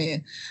just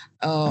playing.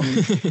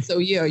 So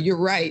yeah, you're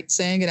right.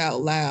 Saying it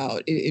out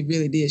loud, it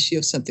really did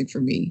shift something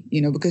for me,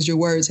 because your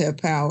words have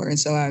power. And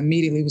so I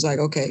immediately was like,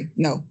 okay,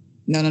 no,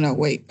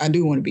 wait, I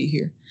do want to be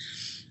here.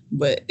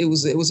 But it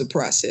was a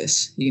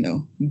process,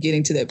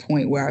 getting to that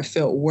point where I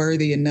felt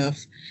worthy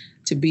enough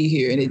to be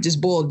here. And it just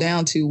boiled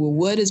down to, well,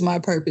 what is my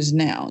purpose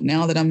now?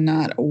 Now that I'm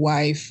not a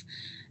wife,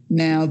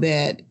 now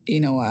that,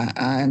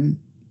 I'm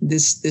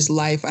this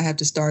life, I have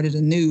to start it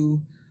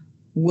anew.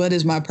 What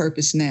is my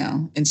purpose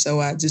now? And so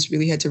I just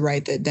really had to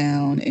write that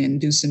down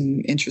and do some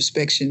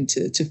introspection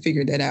to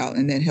figure that out.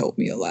 And that helped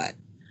me a lot.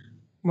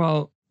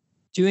 Well,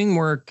 doing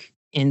work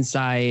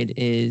inside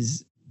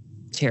is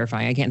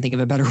terrifying. I can't think of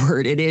a better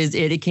word.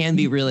 It can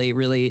be really,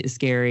 really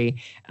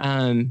scary.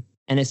 And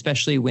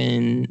especially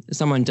when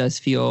someone does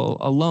feel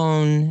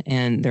alone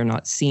and they're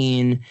not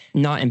seen,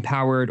 not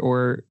empowered,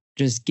 or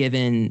just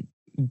given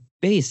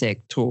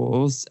basic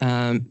tools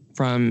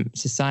from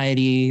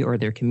society or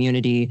their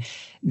community,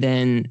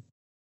 then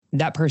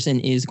that person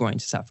is going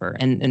to suffer.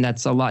 And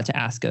that's a lot to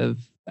ask of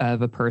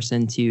a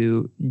person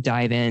to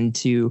dive in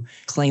to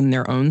claim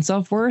their own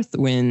self-worth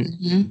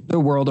when the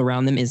world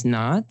around them is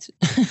not.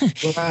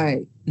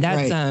 Right.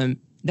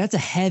 That's a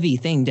heavy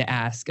thing to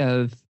ask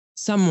of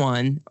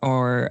someone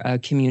or a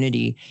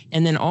community.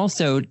 And then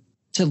also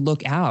to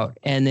look out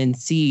and then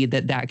see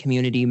that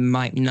community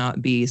might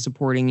not be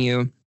supporting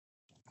you.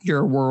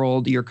 Your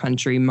world, your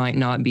country might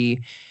not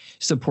be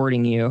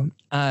supporting you.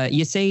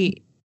 You say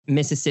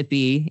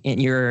Mississippi in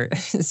your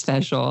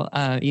special.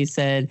 You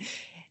said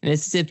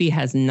Mississippi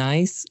has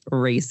nice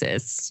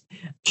racists,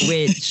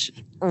 which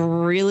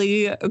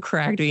really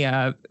cracked me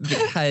up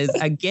because,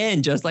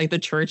 again, just like the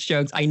church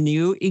jokes, I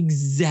knew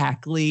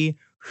exactly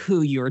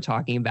who you were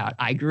talking about.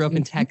 I grew up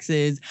in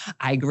Texas.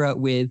 I grew up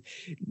with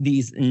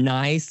these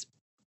nice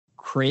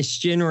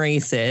Christian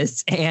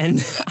racists.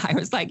 And I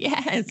was like,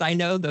 yes, I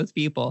know those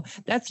people.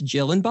 That's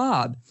Jill and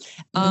Bob.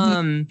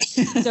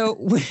 So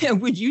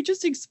would you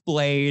just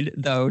explain,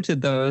 though, to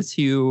those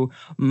who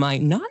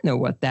might not know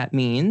what that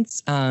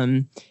means,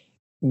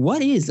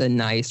 what is a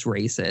nice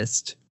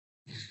racist?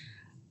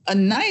 A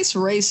nice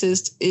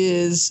racist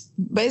is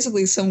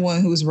basically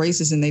someone who's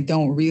racist and they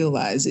don't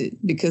realize it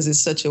because it's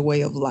such a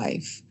way of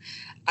life.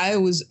 I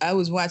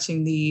was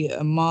watching the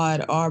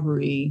Ahmaud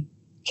Arbery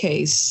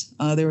case.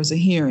 There was a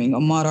hearing.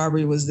 Ahmaud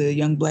Arbery was the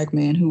young black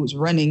man who was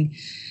running,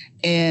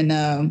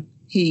 and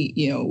he,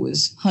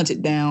 was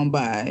hunted down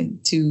by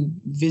two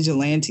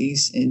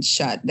vigilantes and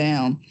shot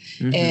down.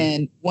 Mm-hmm.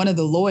 And one of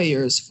the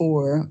lawyers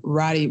for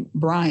Roddy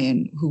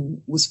Bryan, who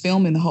was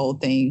filming the whole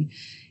thing,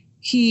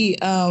 he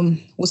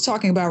was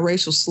talking about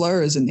racial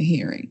slurs in the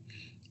hearing.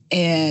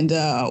 And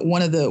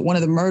one of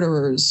the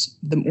murderers,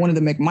 one of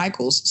the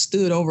McMichaels,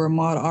 stood over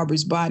Ahmaud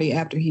Arbery's body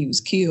after he was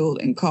killed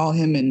and called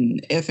him an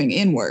effing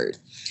N-word.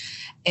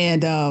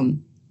 And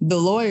the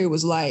lawyer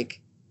was like,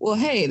 well,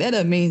 hey, that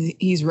doesn't mean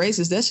he's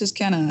racist. That's just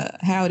kind of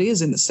how it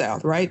is in the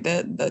South, right?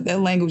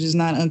 That language is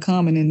not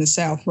uncommon in the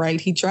South, right?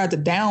 He tried to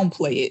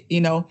downplay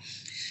it,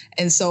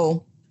 And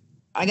so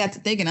I got to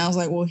thinking, I was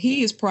like, well,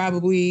 he is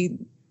probably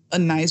a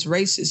nice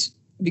racist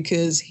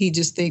because he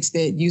just thinks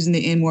that using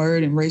the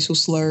N-word and racial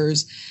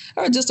slurs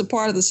are just a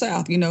part of the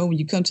South. When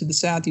you come to the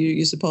South,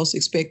 you're supposed to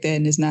expect that,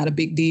 and it's not a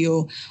big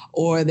deal,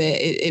 or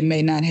that it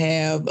may not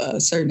have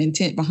a certain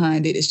intent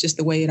behind it. It's just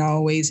the way it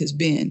always has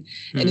been.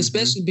 Mm-hmm. And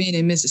especially being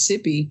in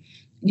Mississippi,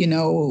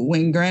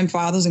 when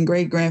grandfathers and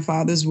great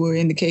grandfathers were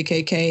in the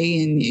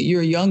KKK and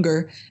you're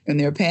younger and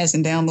they're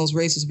passing down those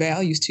racist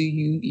values to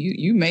you,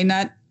 you may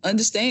not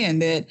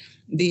understand that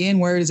the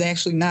N-word is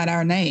actually not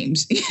our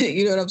names.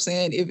 You know what I'm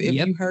saying? If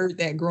you heard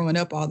that growing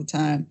up all the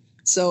time.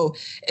 So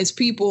it's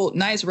people,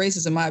 nice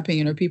racists, in my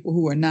opinion, are people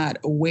who are not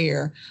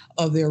aware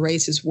of their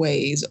racist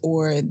ways,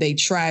 or they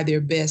try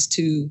their best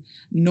to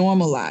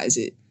normalize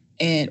it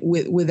and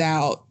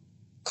without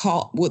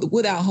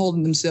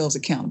holding themselves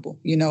accountable,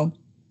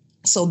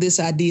 So this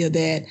idea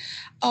that,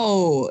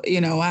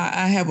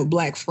 I have a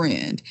black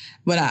friend,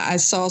 but I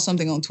saw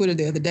something on Twitter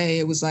the other day.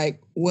 It was like,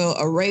 well,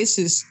 a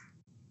racist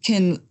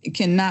can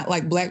not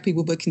like black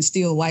people, but can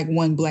still like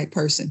one black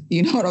person.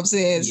 You know what I'm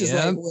saying? It's just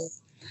like, well,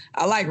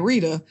 I like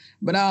Rita,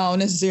 but I don't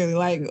necessarily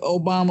like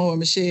Obama or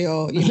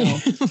Michelle,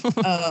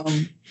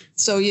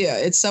 So yeah,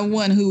 it's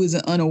someone who is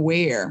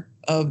unaware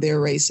of their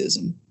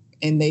racism,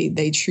 and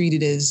they treat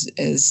it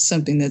as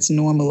something that's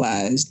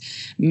normalized,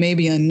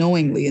 maybe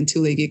unknowingly,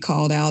 until they get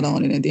called out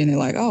on it. And then they're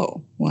like,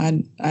 oh,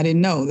 well, I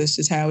didn't know. This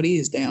is how it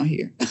is down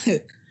here.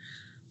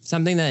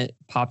 Something that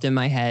popped in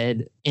my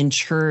head in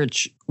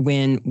church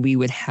when we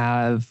would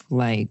have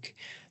like,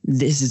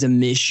 this is a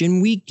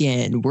mission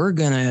weekend. We're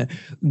going to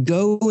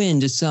go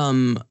into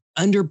some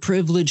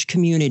underprivileged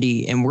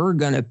community and we're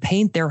going to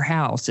paint their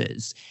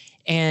houses.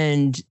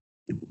 And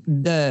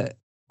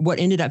what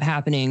ended up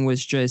happening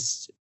was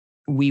just,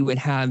 we would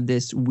have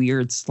this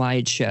weird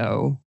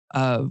slideshow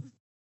of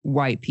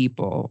white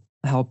people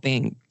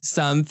helping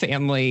some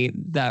family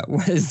that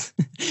was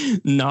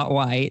not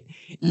white.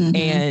 Mm-hmm.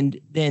 And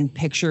then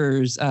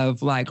pictures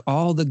of like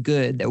all the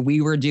good that we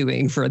were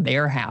doing for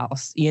their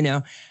house,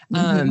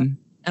 Mm-hmm.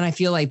 And I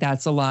feel like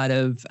that's a lot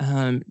of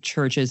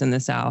churches in the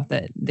South,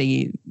 that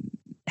they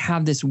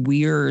have this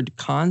weird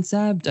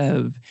concept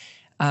of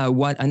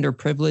what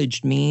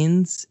underprivileged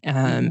means,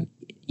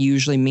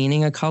 usually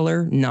meaning a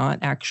color, not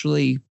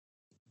actually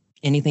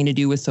anything to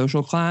do with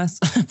social class.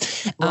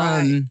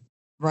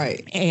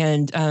 Right.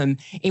 And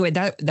anyway,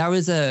 that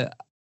was a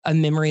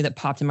memory that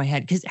popped in my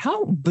head, because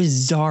how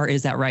bizarre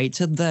is that, right?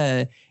 To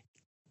the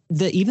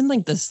even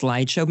like the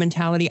slideshow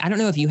mentality. I don't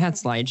know if you had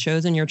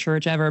slideshows in your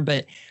church ever,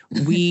 but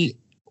we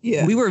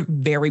we were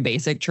very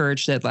basic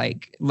church that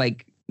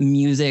like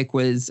music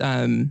was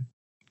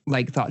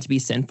like thought to be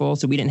sinful,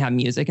 so we didn't have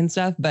music and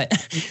stuff, but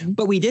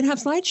we did have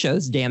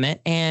slideshows, damn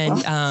it.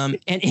 And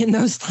and in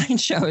those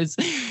slideshows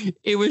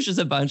it was just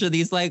a bunch of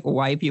these like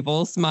white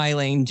people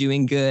smiling,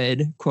 doing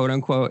good, quote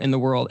unquote, in the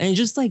world. And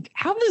just like,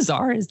 how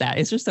bizarre is that?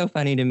 It's just so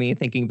funny to me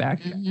thinking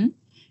back. Mm-hmm.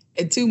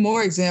 And two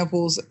more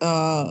examples,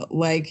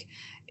 like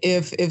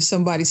if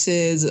somebody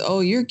says,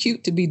 oh, you're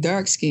cute to be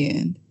dark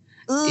skinned,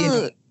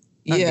 okay.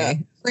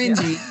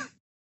 Cringy. Yeah.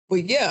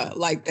 But yeah,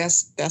 like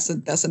that's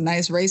a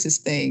nice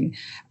racist thing.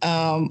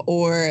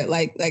 Or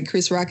like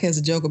Chris Rock has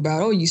a joke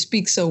about, oh, you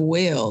speak so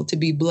well to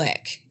be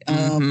black.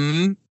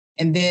 And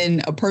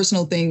then a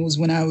personal thing was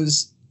when I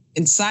was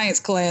in science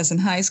class in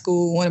high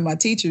school, one of my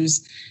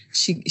teachers,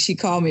 she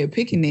called me a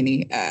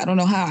pickaninny. I don't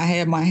know how I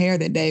had my hair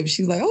that day, but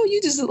she's like, oh,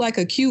 you just look like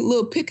a cute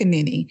little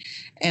pickaninny.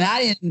 And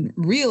I didn't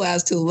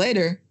realize till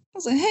later. I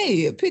was like,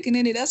 hey, a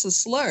pickaninny, that's a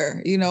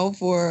slur,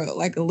 for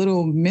like a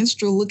little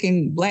minstrel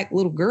looking black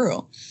little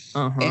girl.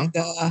 And,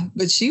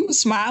 but she was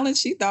smiling.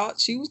 She thought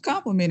she was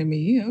complimenting me,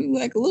 you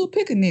like a little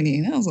pickaninny.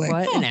 And I was like,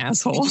 what an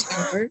asshole.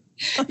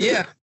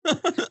 Yeah.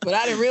 But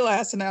I didn't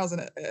realize until I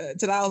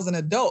was an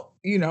adult,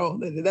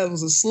 that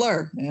was a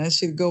slur. And I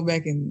should go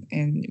back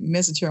and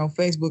message her on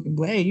Facebook and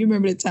be like, hey, you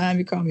remember the time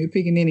you called me a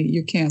pickaninny?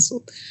 You're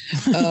canceled.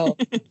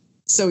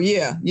 So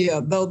yeah,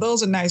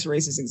 those are nice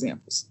racist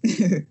examples.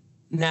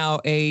 Now,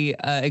 a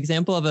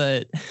example of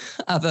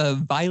a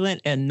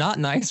violent and not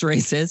nice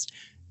racist,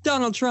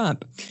 Donald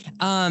Trump.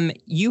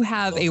 You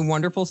have a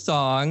wonderful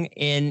song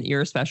in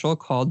your special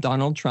called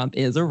Donald Trump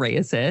is a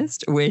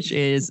Racist, which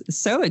is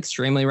so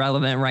extremely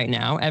relevant right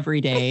now. Every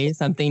day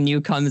something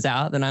new comes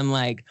out that I'm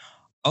like,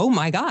 oh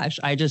my gosh,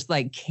 I just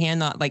like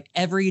cannot, like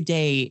every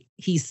day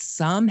he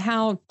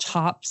somehow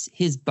tops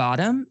his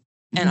bottom.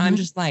 And I'm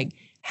just like,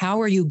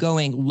 how are you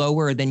going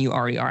lower than you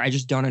already are? I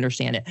just don't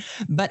understand it.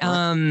 But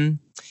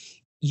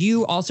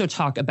you also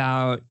talk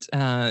about,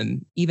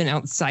 even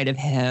outside of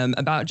him,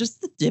 about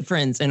just the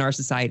difference in our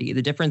society,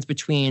 the difference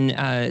between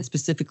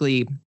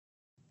specifically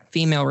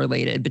female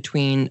related,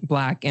 between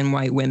Black and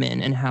white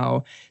women, and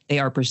how they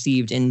are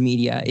perceived in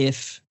media,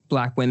 if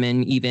Black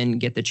women even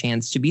get the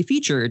chance to be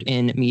featured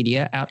in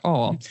media at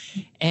all.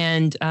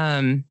 And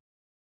I'm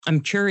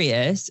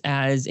curious,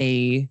 as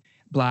a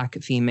Black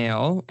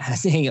female,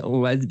 as a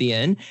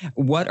lesbian,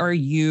 what are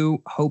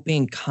you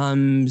hoping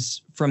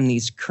comes from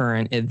these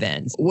current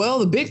events? Well,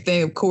 the big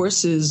thing, of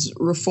course, is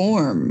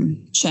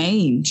reform,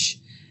 change.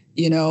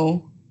 You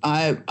know,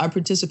 I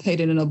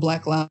participated in a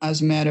Black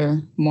Lives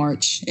Matter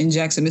march in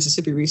Jackson,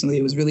 Mississippi recently.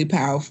 It was really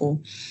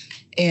powerful.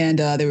 And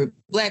there were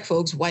Black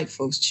folks, white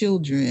folks,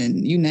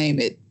 children, you name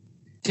it,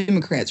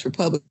 Democrats,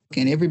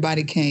 Republican,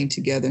 everybody came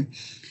together.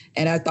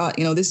 And I thought,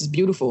 you know, this is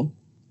beautiful,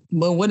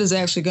 but what is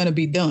actually going to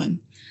be done?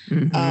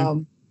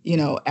 You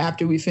know,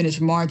 after we finish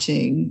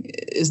marching,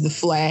 is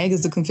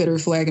the Confederate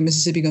flag in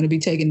Mississippi going to be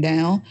taken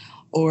down?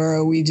 Or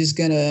are we just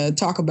going to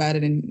talk about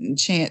it and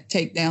chant,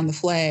 take down the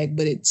flag,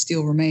 but it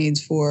still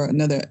remains for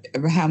another,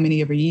 how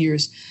many ever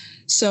years?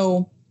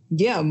 So,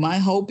 yeah, my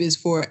hope is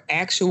for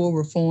actual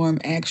reform,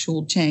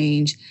 actual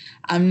change.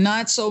 I'm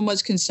not so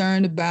much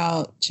concerned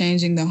about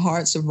changing the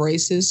hearts of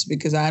racists,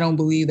 because I don't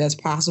believe that's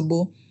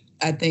possible.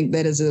 I think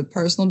that is a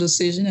personal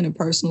decision and a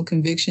personal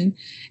conviction.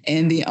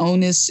 And the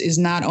onus is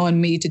not on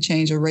me to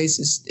change a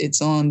racist.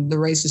 It's on the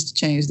racist to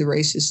change the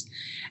racist.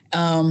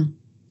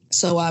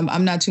 So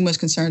I'm not too much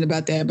concerned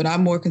about that, but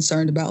I'm more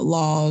concerned about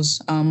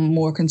laws. I'm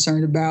more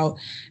concerned about,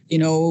 you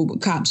know,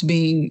 cops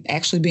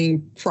actually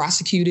being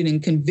prosecuted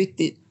and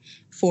convicted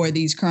for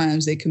these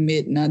crimes they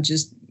commit, not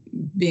just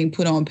being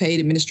put on paid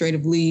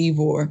administrative leave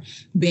or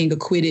being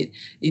acquitted.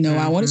 You know,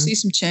 I want to see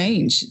some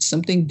change,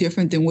 something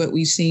different than what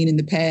we've seen in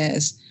the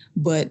past,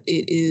 but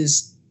it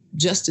is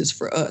justice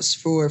for us,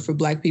 for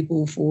Black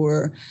people,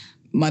 for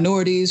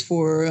minorities,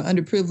 for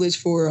underprivileged,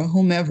 for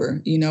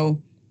whomever. You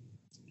know,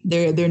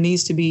 there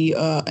needs to be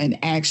an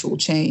actual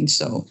change.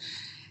 So,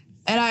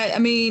 and I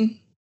mean,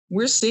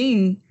 we're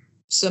seeing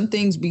some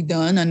things be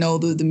done. I know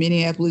the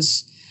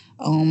Minneapolis,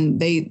 in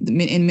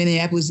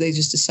Minneapolis, they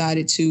just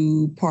decided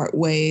to part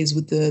ways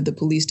with the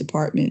police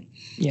department.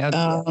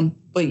 Yeah.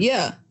 But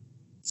yeah,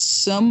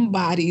 some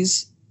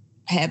bodies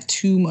have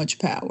too much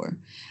power.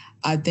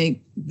 I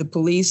think the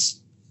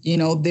police, you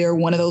know, they're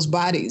one of those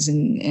bodies.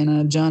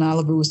 And John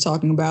Oliver was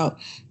talking about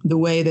the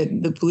way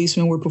that the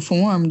policemen were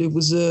formed. It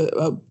was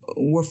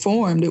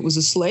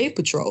a slave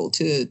patrol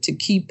to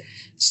keep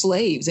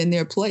slaves in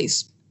their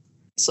place.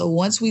 So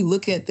once we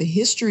look at the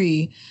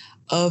history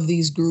of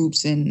these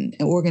groups and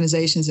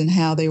organizations and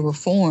how they were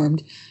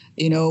formed,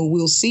 you know,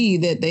 we'll see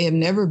that they have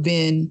never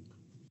been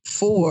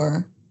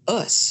for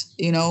us.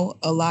 You know,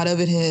 a lot of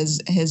it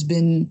has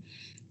been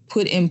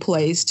put in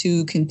place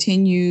to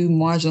continue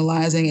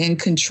marginalizing and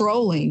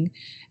controlling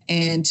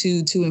and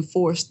to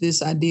enforce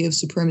this idea of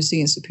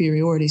supremacy and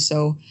superiority.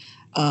 So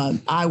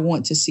I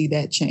want to see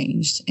that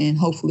changed, and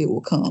hopefully it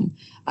will come.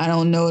 I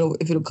don't know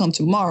if it'll come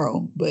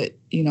tomorrow, but,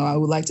 you know, I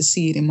would like to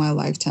see it in my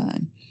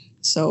lifetime.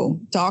 So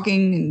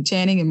talking and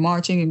chanting and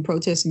marching and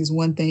protesting is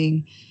one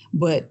thing,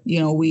 but, you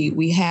know,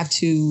 we have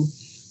to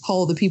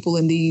hold the people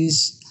in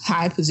these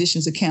high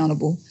positions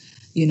accountable,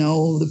 you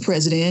know, the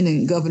president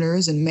and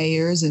governors and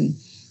mayors, and,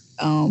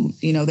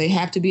 you know, they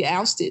have to be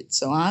ousted.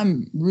 So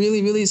I'm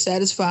really, really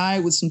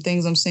satisfied with some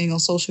things I'm seeing on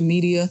social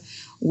media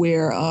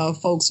where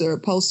folks are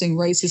posting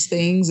racist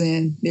things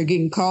and they're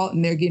getting caught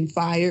and they're getting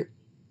fired.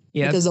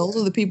 Yep. Because those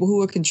are the people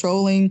who are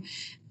controlling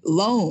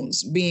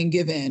loans being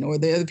given, or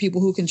they're the people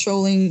who are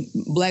controlling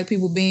Black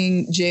people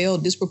being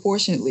jailed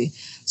disproportionately.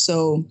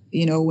 So,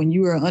 you know, when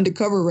you are an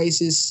undercover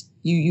racist,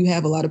 you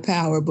have a lot of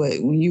power, but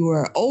when you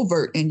are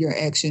overt in your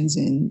actions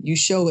and you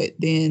show it,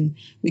 then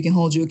we can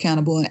hold you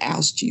accountable and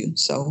oust you.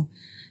 So,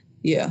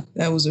 yeah,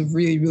 that was a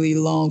really, really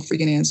long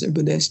freaking answer,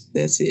 but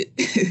that's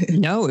it.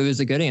 No, it was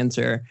a good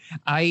answer.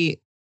 I've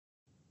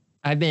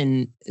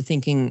been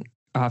thinking,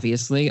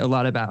 obviously, a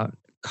lot about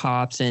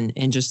cops and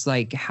just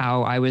like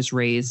how I was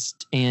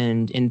raised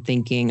and in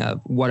thinking of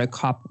what a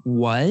cop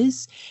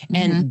was.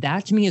 And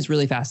that to me is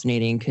really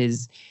fascinating,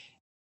 because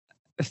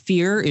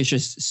fear is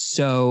just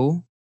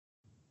so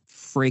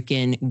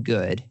freaking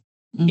good.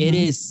 It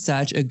is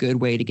such a good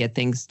way to get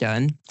things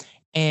done.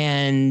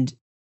 And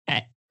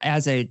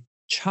as a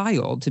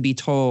child, to be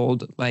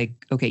told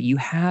like, okay, you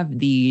have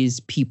these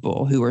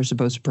people who are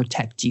supposed to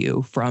protect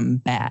you from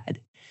bad.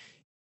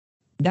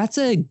 That's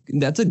a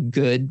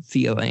good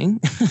feeling.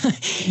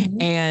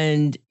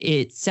 And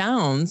it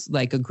sounds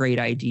like a great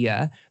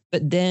idea,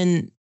 but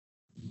then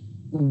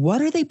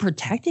what are they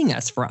protecting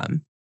us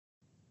from?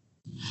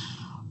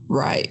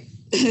 Right.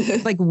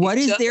 Like, what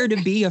is there to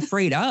be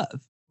afraid of?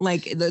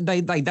 Like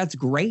that's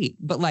great,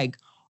 but like,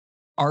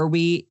 are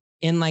we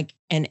in like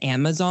an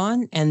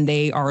Amazon and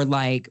they are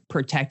like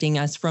protecting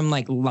us from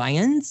like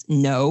lions?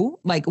 No.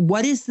 Like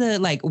what is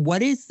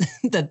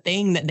the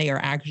thing that they are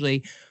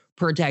actually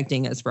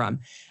protecting us from?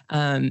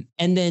 And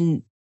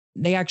then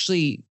they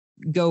actually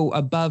go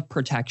above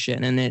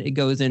protection and it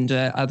goes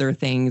into other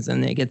things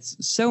and it gets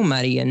so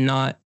muddy and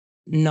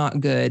not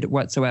good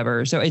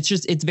whatsoever. So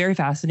it's very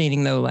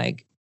fascinating though,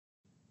 like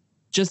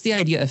just the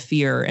idea of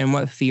fear and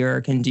what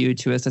fear can do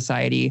to a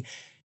society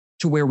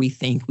to where we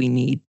think we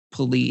need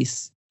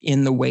police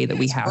in the way that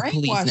we have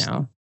police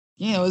now.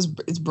 Yeah,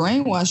 it's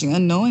brainwashing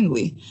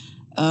unknowingly,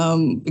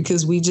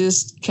 because we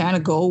just kind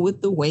of go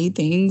with the way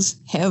things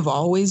have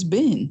always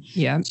been.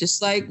 Yeah,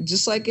 just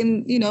like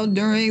in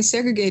during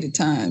segregated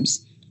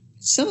times,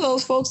 some of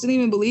those folks didn't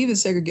even believe in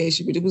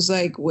segregation, but it was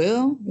like,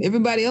 well,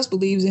 everybody else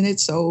believes in it,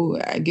 so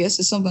I guess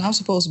it's something I'm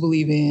supposed to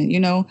believe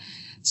in,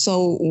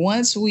 So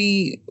once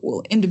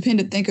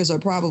independent thinkers are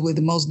probably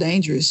the most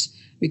dangerous,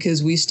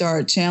 because we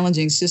start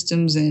challenging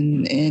systems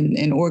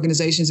and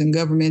organizations and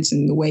governments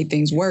and the way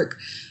things work.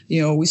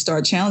 We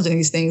start challenging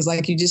these things,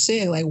 like you just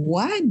said, like,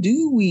 why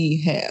do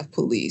we have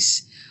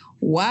police?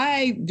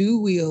 Why do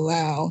we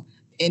allow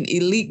an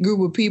elite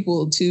group of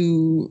people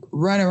to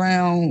run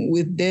around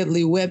with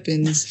deadly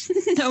weapons?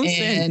 No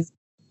sense.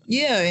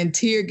 Yeah, and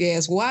tear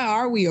gas. Why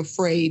are we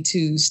afraid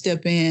to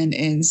step in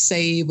and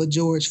save a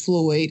George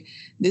Floyd?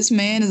 This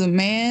man is a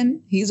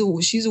man. She's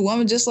a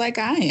woman just like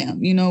I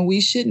am.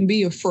 We shouldn't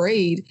be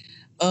afraid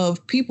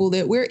of people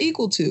that we're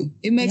equal to.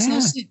 It makes no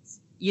sense.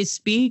 You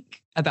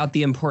speak about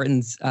the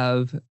importance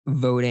of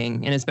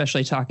voting, and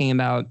especially talking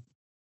about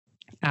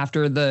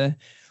after the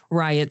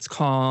riots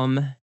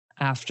calm,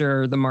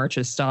 after the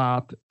marches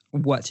stop,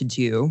 what to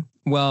do.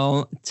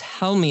 Well,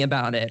 tell me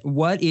about it.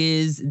 What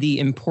is the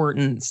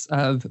importance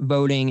of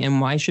voting and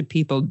why should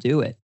people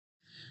do it?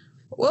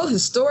 Well,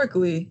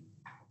 historically,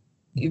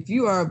 if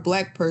you are a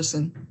Black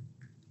person,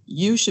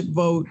 you should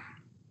vote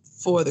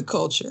for the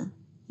culture.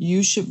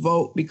 You should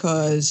vote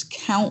because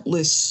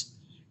countless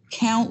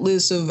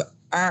of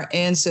our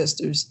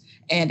ancestors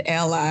and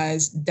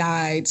allies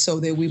died so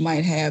that we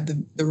might have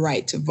the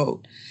right to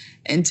vote.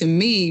 And to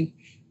me,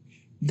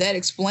 that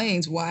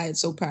explains why it's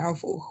so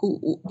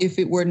powerful. If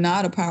it were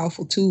not a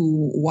powerful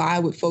tool, why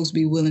would folks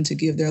be willing to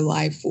give their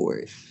life for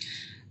it?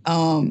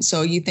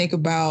 So you think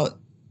about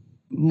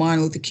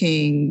Martin Luther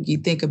King, you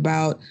think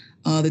about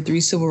the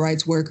 3 civil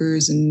rights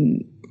workers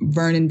and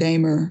Vernon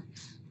Dahmer.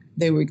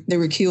 They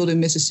were killed in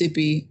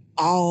Mississippi,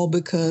 all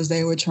because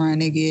they were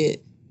trying to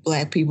get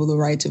Black people the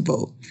right to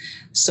vote.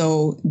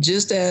 So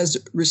just as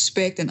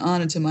respect and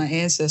honor to my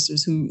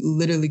ancestors who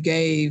literally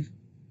gave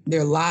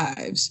their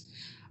lives,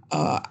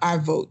 I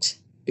vote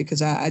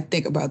because I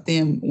think about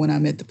them when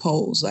I'm at the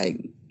polls. Like,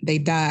 they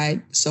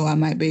died so I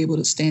might be able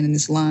to stand in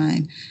this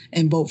line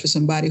and vote for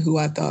somebody who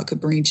I thought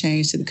could bring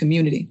change to the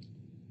community.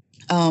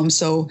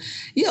 So,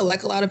 yeah,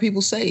 like a lot of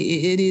people say,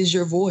 it is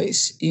your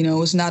voice.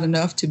 It's not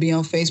enough to be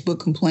on Facebook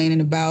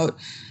complaining about,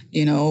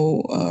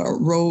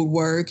 road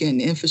work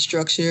and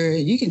infrastructure.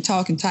 You can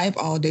talk and type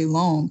all day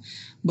long,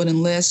 but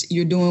unless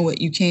you're doing what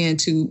you can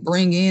to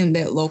bring in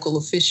that local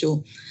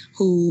official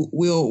who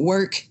will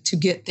work to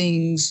get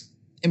things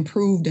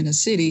improved in a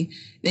city,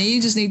 then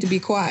you just need to be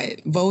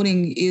quiet.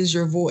 Voting is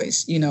your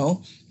voice,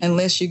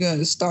 unless you're going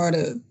to start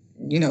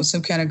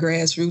some kind of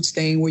grassroots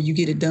thing where you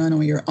get it done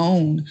on your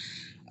own.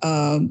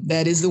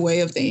 That is the way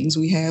of things.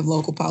 We have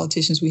local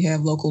politicians, we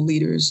have local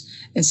leaders.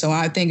 And so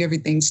I think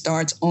everything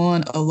starts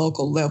on a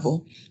local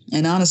level.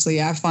 And honestly,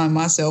 I find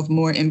myself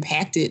more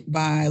impacted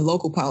by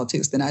local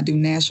politics than I do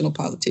national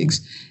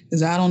politics,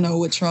 because I don't know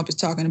what Trump is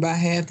talking about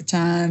half the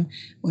time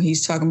when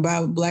he's talking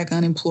about Black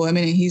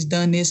unemployment and he's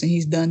done this and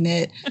he's done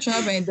that.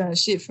 Trump ain't done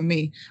shit for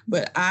me,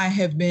 but I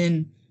have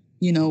been,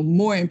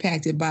 more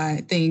impacted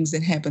by things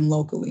that happen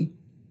locally.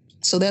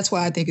 So that's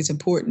why I think it's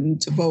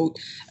important to vote,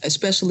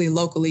 especially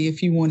locally,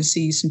 if you want to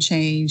see some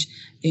change,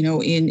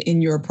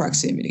 in your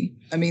proximity.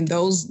 I mean,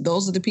 those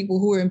are the people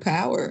who are in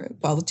power,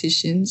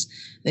 politicians.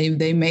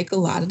 They make a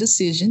lot of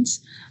decisions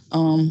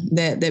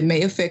that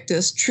may affect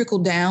us, trickle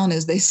down,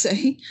 as they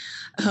say.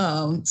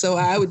 So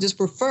I would just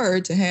prefer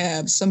to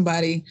have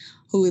somebody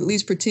who at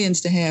least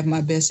pretends to have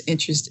my best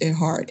interest at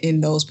heart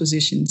in those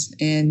positions.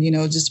 And,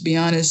 just to be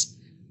honest,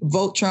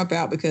 vote Trump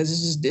out, because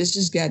it's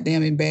just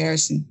goddamn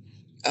embarrassing.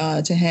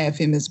 To have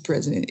him as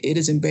president. It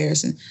is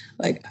embarrassing.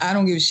 Like, I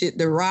don't give a shit.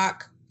 The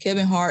Rock,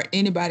 Kevin Hart,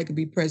 anybody could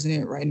be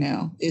president right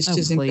now. It's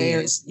just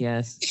embarrassing.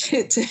 Yes.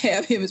 To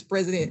have him as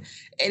president.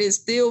 And it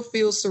still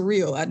feels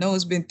surreal. I know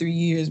it's been 3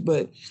 years,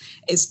 but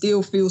it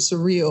still feels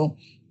surreal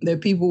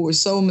that people were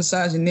so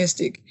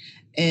misogynistic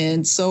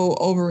and so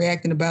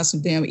overreacting about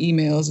some damn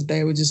emails that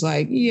they were just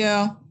like,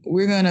 yeah,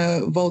 we're going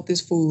to vote this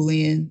fool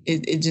in.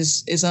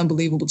 It's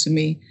unbelievable to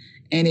me.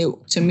 And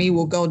it, to me,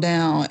 will go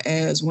down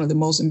as one of the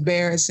most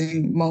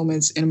embarrassing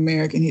moments in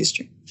American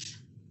history.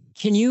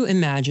 Can you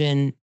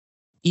imagine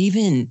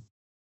even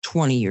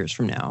 20 years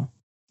from now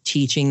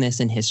teaching this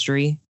in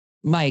history?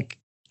 Like,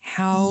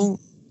 how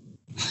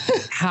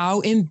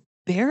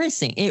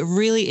embarrassing. It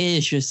really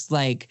is just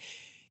like,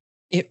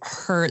 It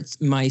hurts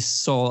my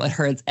soul. It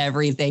hurts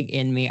everything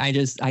in me.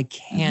 I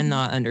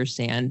cannot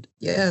understand.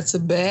 Yeah, it's a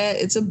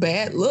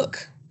bad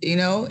look,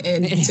 and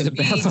it is a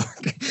bad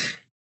look.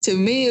 To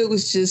me, it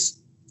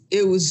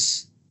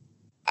was,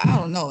 I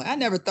don't know. I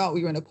never thought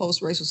we were in a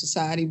post-racial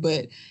society,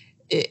 but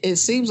it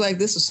seems like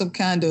this was some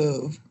kind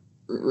of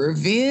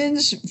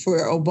revenge for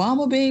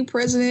Obama being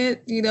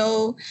president,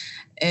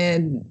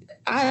 and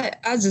I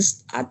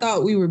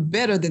thought we were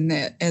better than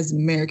that as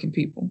American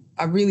people.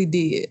 I really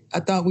did. I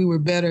thought we were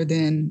better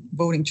than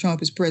voting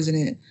Trump as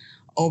president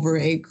over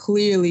a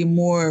clearly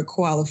more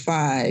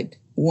qualified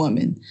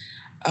woman.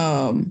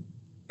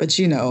 But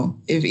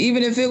even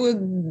if it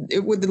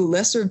were the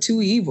lesser of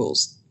two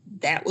evils,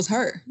 that was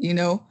her,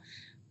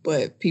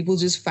 But people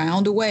just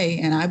found a way,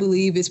 and I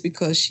believe it's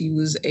because she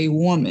was a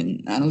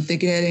woman. I don't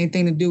think it had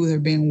anything to do with her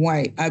being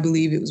white. I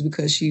believe it was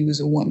because she was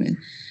a woman.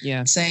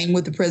 Yeah. Same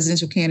with the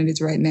presidential candidates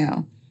right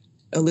now.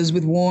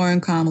 Elizabeth Warren,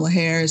 Kamala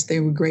Harris, they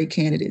were great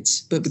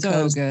candidates. But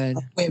because of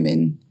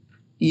women,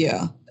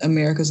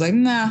 America's like,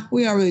 nah,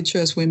 we don't really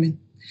trust women.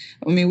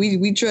 I mean,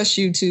 we trust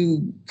you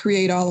to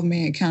create all of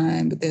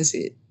mankind, but that's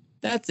it.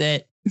 That's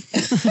it.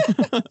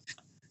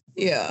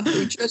 Yeah,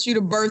 we trust you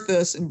to birth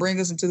us and bring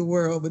us into the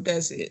world, but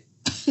that's it.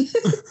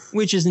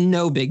 Which is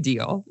no big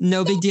deal.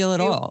 No big deal at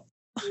all.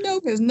 No,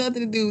 it has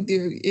nothing to do with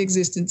your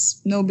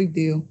existence. No big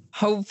deal.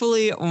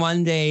 Hopefully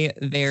one day,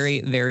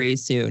 very, very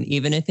soon,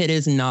 even if it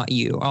is not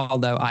you,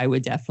 although I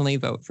would definitely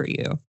vote for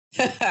you.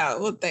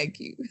 Well, thank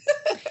you.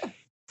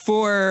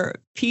 For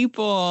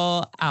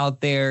people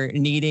out there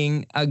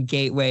needing a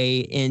gateway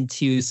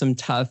into some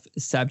tough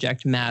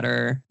subject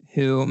matter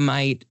who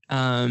might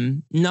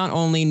not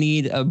only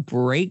need a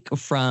break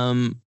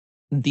from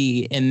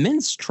the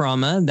immense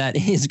trauma that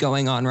is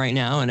going on right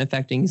now and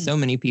affecting so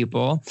many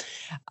people,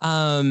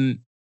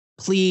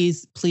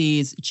 please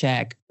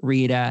check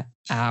Rita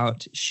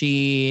out.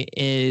 She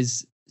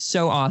is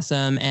so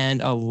awesome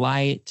and a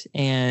light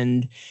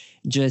and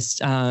just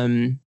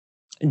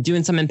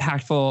doing some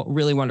impactful,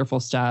 really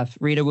wonderful stuff.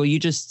 Rita, will you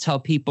just tell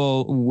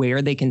people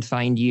where they can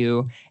find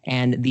you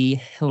and the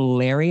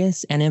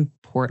hilarious and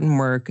important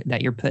work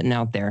that you're putting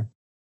out there?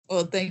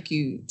 Well, thank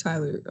you,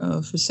 Tyler,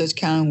 for such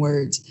kind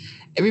words.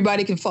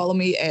 Everybody can follow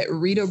me at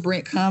Rita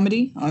Brent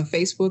Comedy on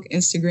Facebook,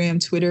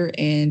 Instagram, Twitter,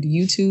 and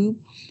YouTube.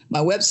 My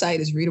website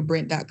is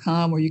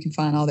ritabrent.com, where you can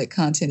find all that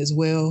content as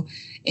well.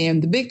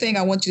 And the big thing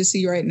I want you to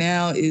see right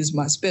now is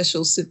my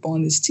special Sip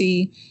on This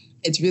Tea.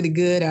 It's really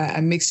good. I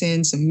mix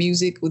in some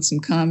music with some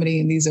comedy,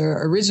 and these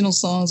are original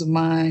songs of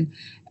mine.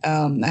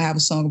 I have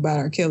a song about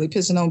R. Kelly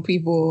pissing on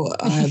people.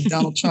 I have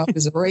Donald Trump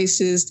is a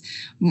racist.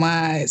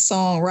 My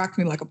song Rock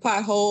Me Like a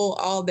Pothole,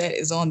 all that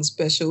is on the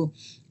special.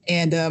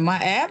 And my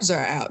abs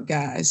are out,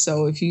 guys.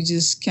 So if you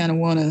just kind of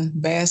want to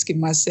bask in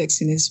my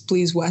sexiness,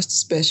 please watch the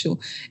special.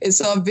 It's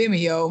on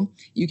Vimeo.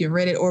 You can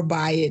rent it or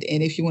buy it.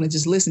 And if you want to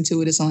just listen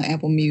to it, it's on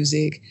Apple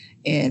Music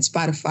and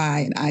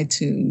Spotify and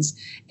iTunes.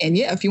 And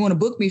yeah, if you want to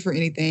book me for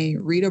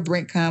anything,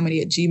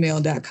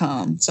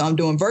 ritabrentcomedy@gmail.com. So I'm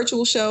doing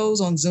virtual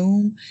shows on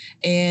Zoom.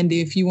 And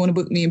if you want to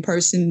book me in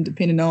person,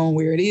 depending on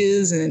where it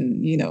is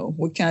and,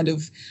 what kind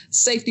of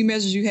safety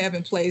measures you have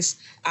in place,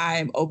 I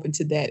am open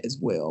to that as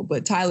well.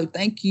 But Tyler,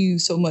 thank you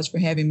so much for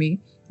having me.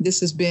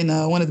 This has been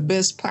one of the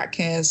best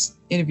podcast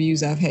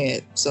interviews I've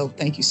had. So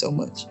thank you so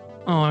much.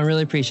 Oh, I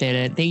really appreciate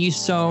it. Thank you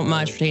so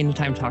much for taking the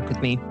time to talk with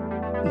me.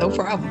 No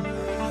problem.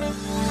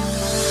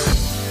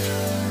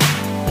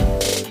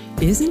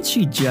 Isn't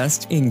she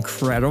just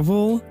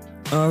incredible?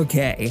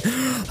 Okay,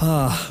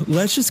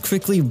 let's just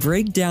quickly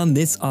break down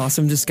this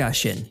awesome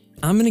discussion.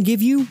 I'm going to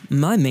give you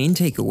my main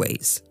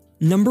takeaways.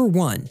 Number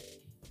 1,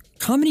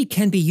 comedy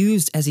can be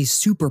used as a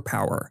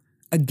superpower,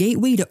 a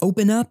gateway to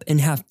open up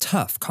and have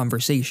tough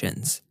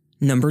conversations.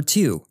 Number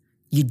 2,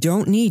 you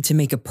don't need to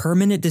make a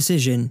permanent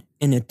decision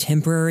in a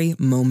temporary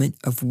moment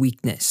of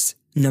weakness.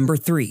 Number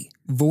 3,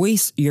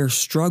 voice your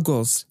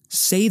struggles,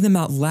 say them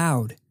out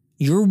loud.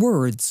 Your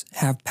words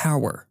have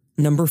power.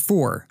 Number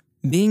 4,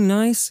 being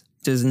nice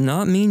does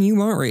not mean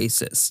you aren't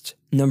racist.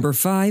 Number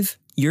 5,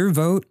 your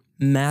vote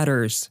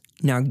matters.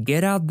 Now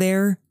get out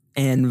there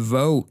and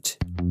vote.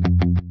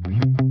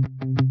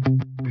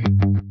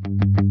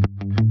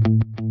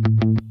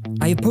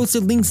 I have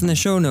posted links in the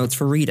show notes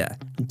for Rita.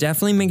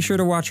 Definitely make sure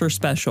to watch her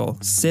special,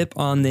 Sip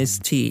on This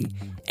Tea.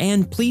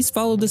 And please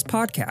follow this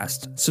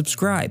podcast,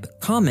 subscribe,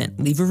 comment,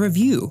 leave a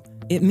review.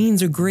 It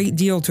means a great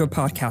deal to a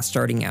podcast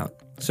starting out.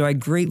 So I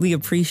greatly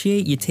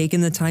appreciate you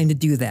taking the time to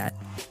do that.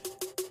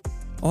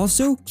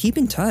 Also, keep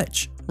in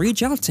touch.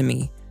 Reach out to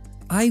me.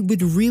 I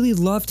would really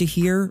love to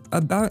hear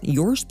about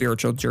your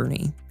spiritual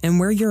journey and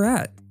where you're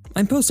at.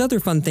 I post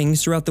other fun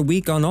things throughout the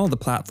week on all the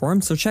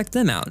platforms, so check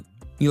them out.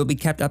 You'll be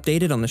kept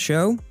updated on the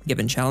show,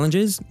 given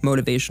challenges,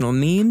 motivational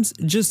memes,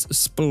 just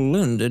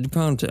splendid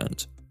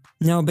content.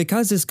 Now,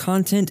 because this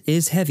content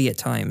is heavy at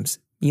times,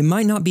 you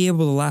might not be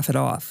able to laugh it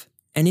off.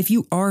 And if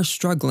you are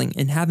struggling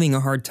and having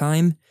a hard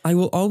time, I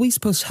will always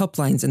post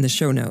helplines in the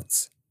show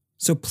notes.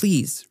 So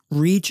please,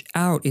 reach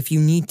out if you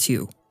need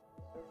to.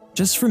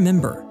 Just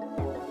remember,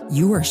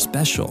 you are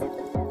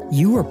special,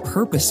 you are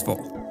purposeful,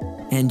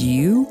 And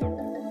you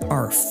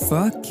are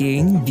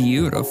fucking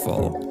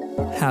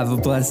beautiful. Have a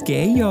blessed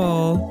day,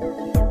 y'all.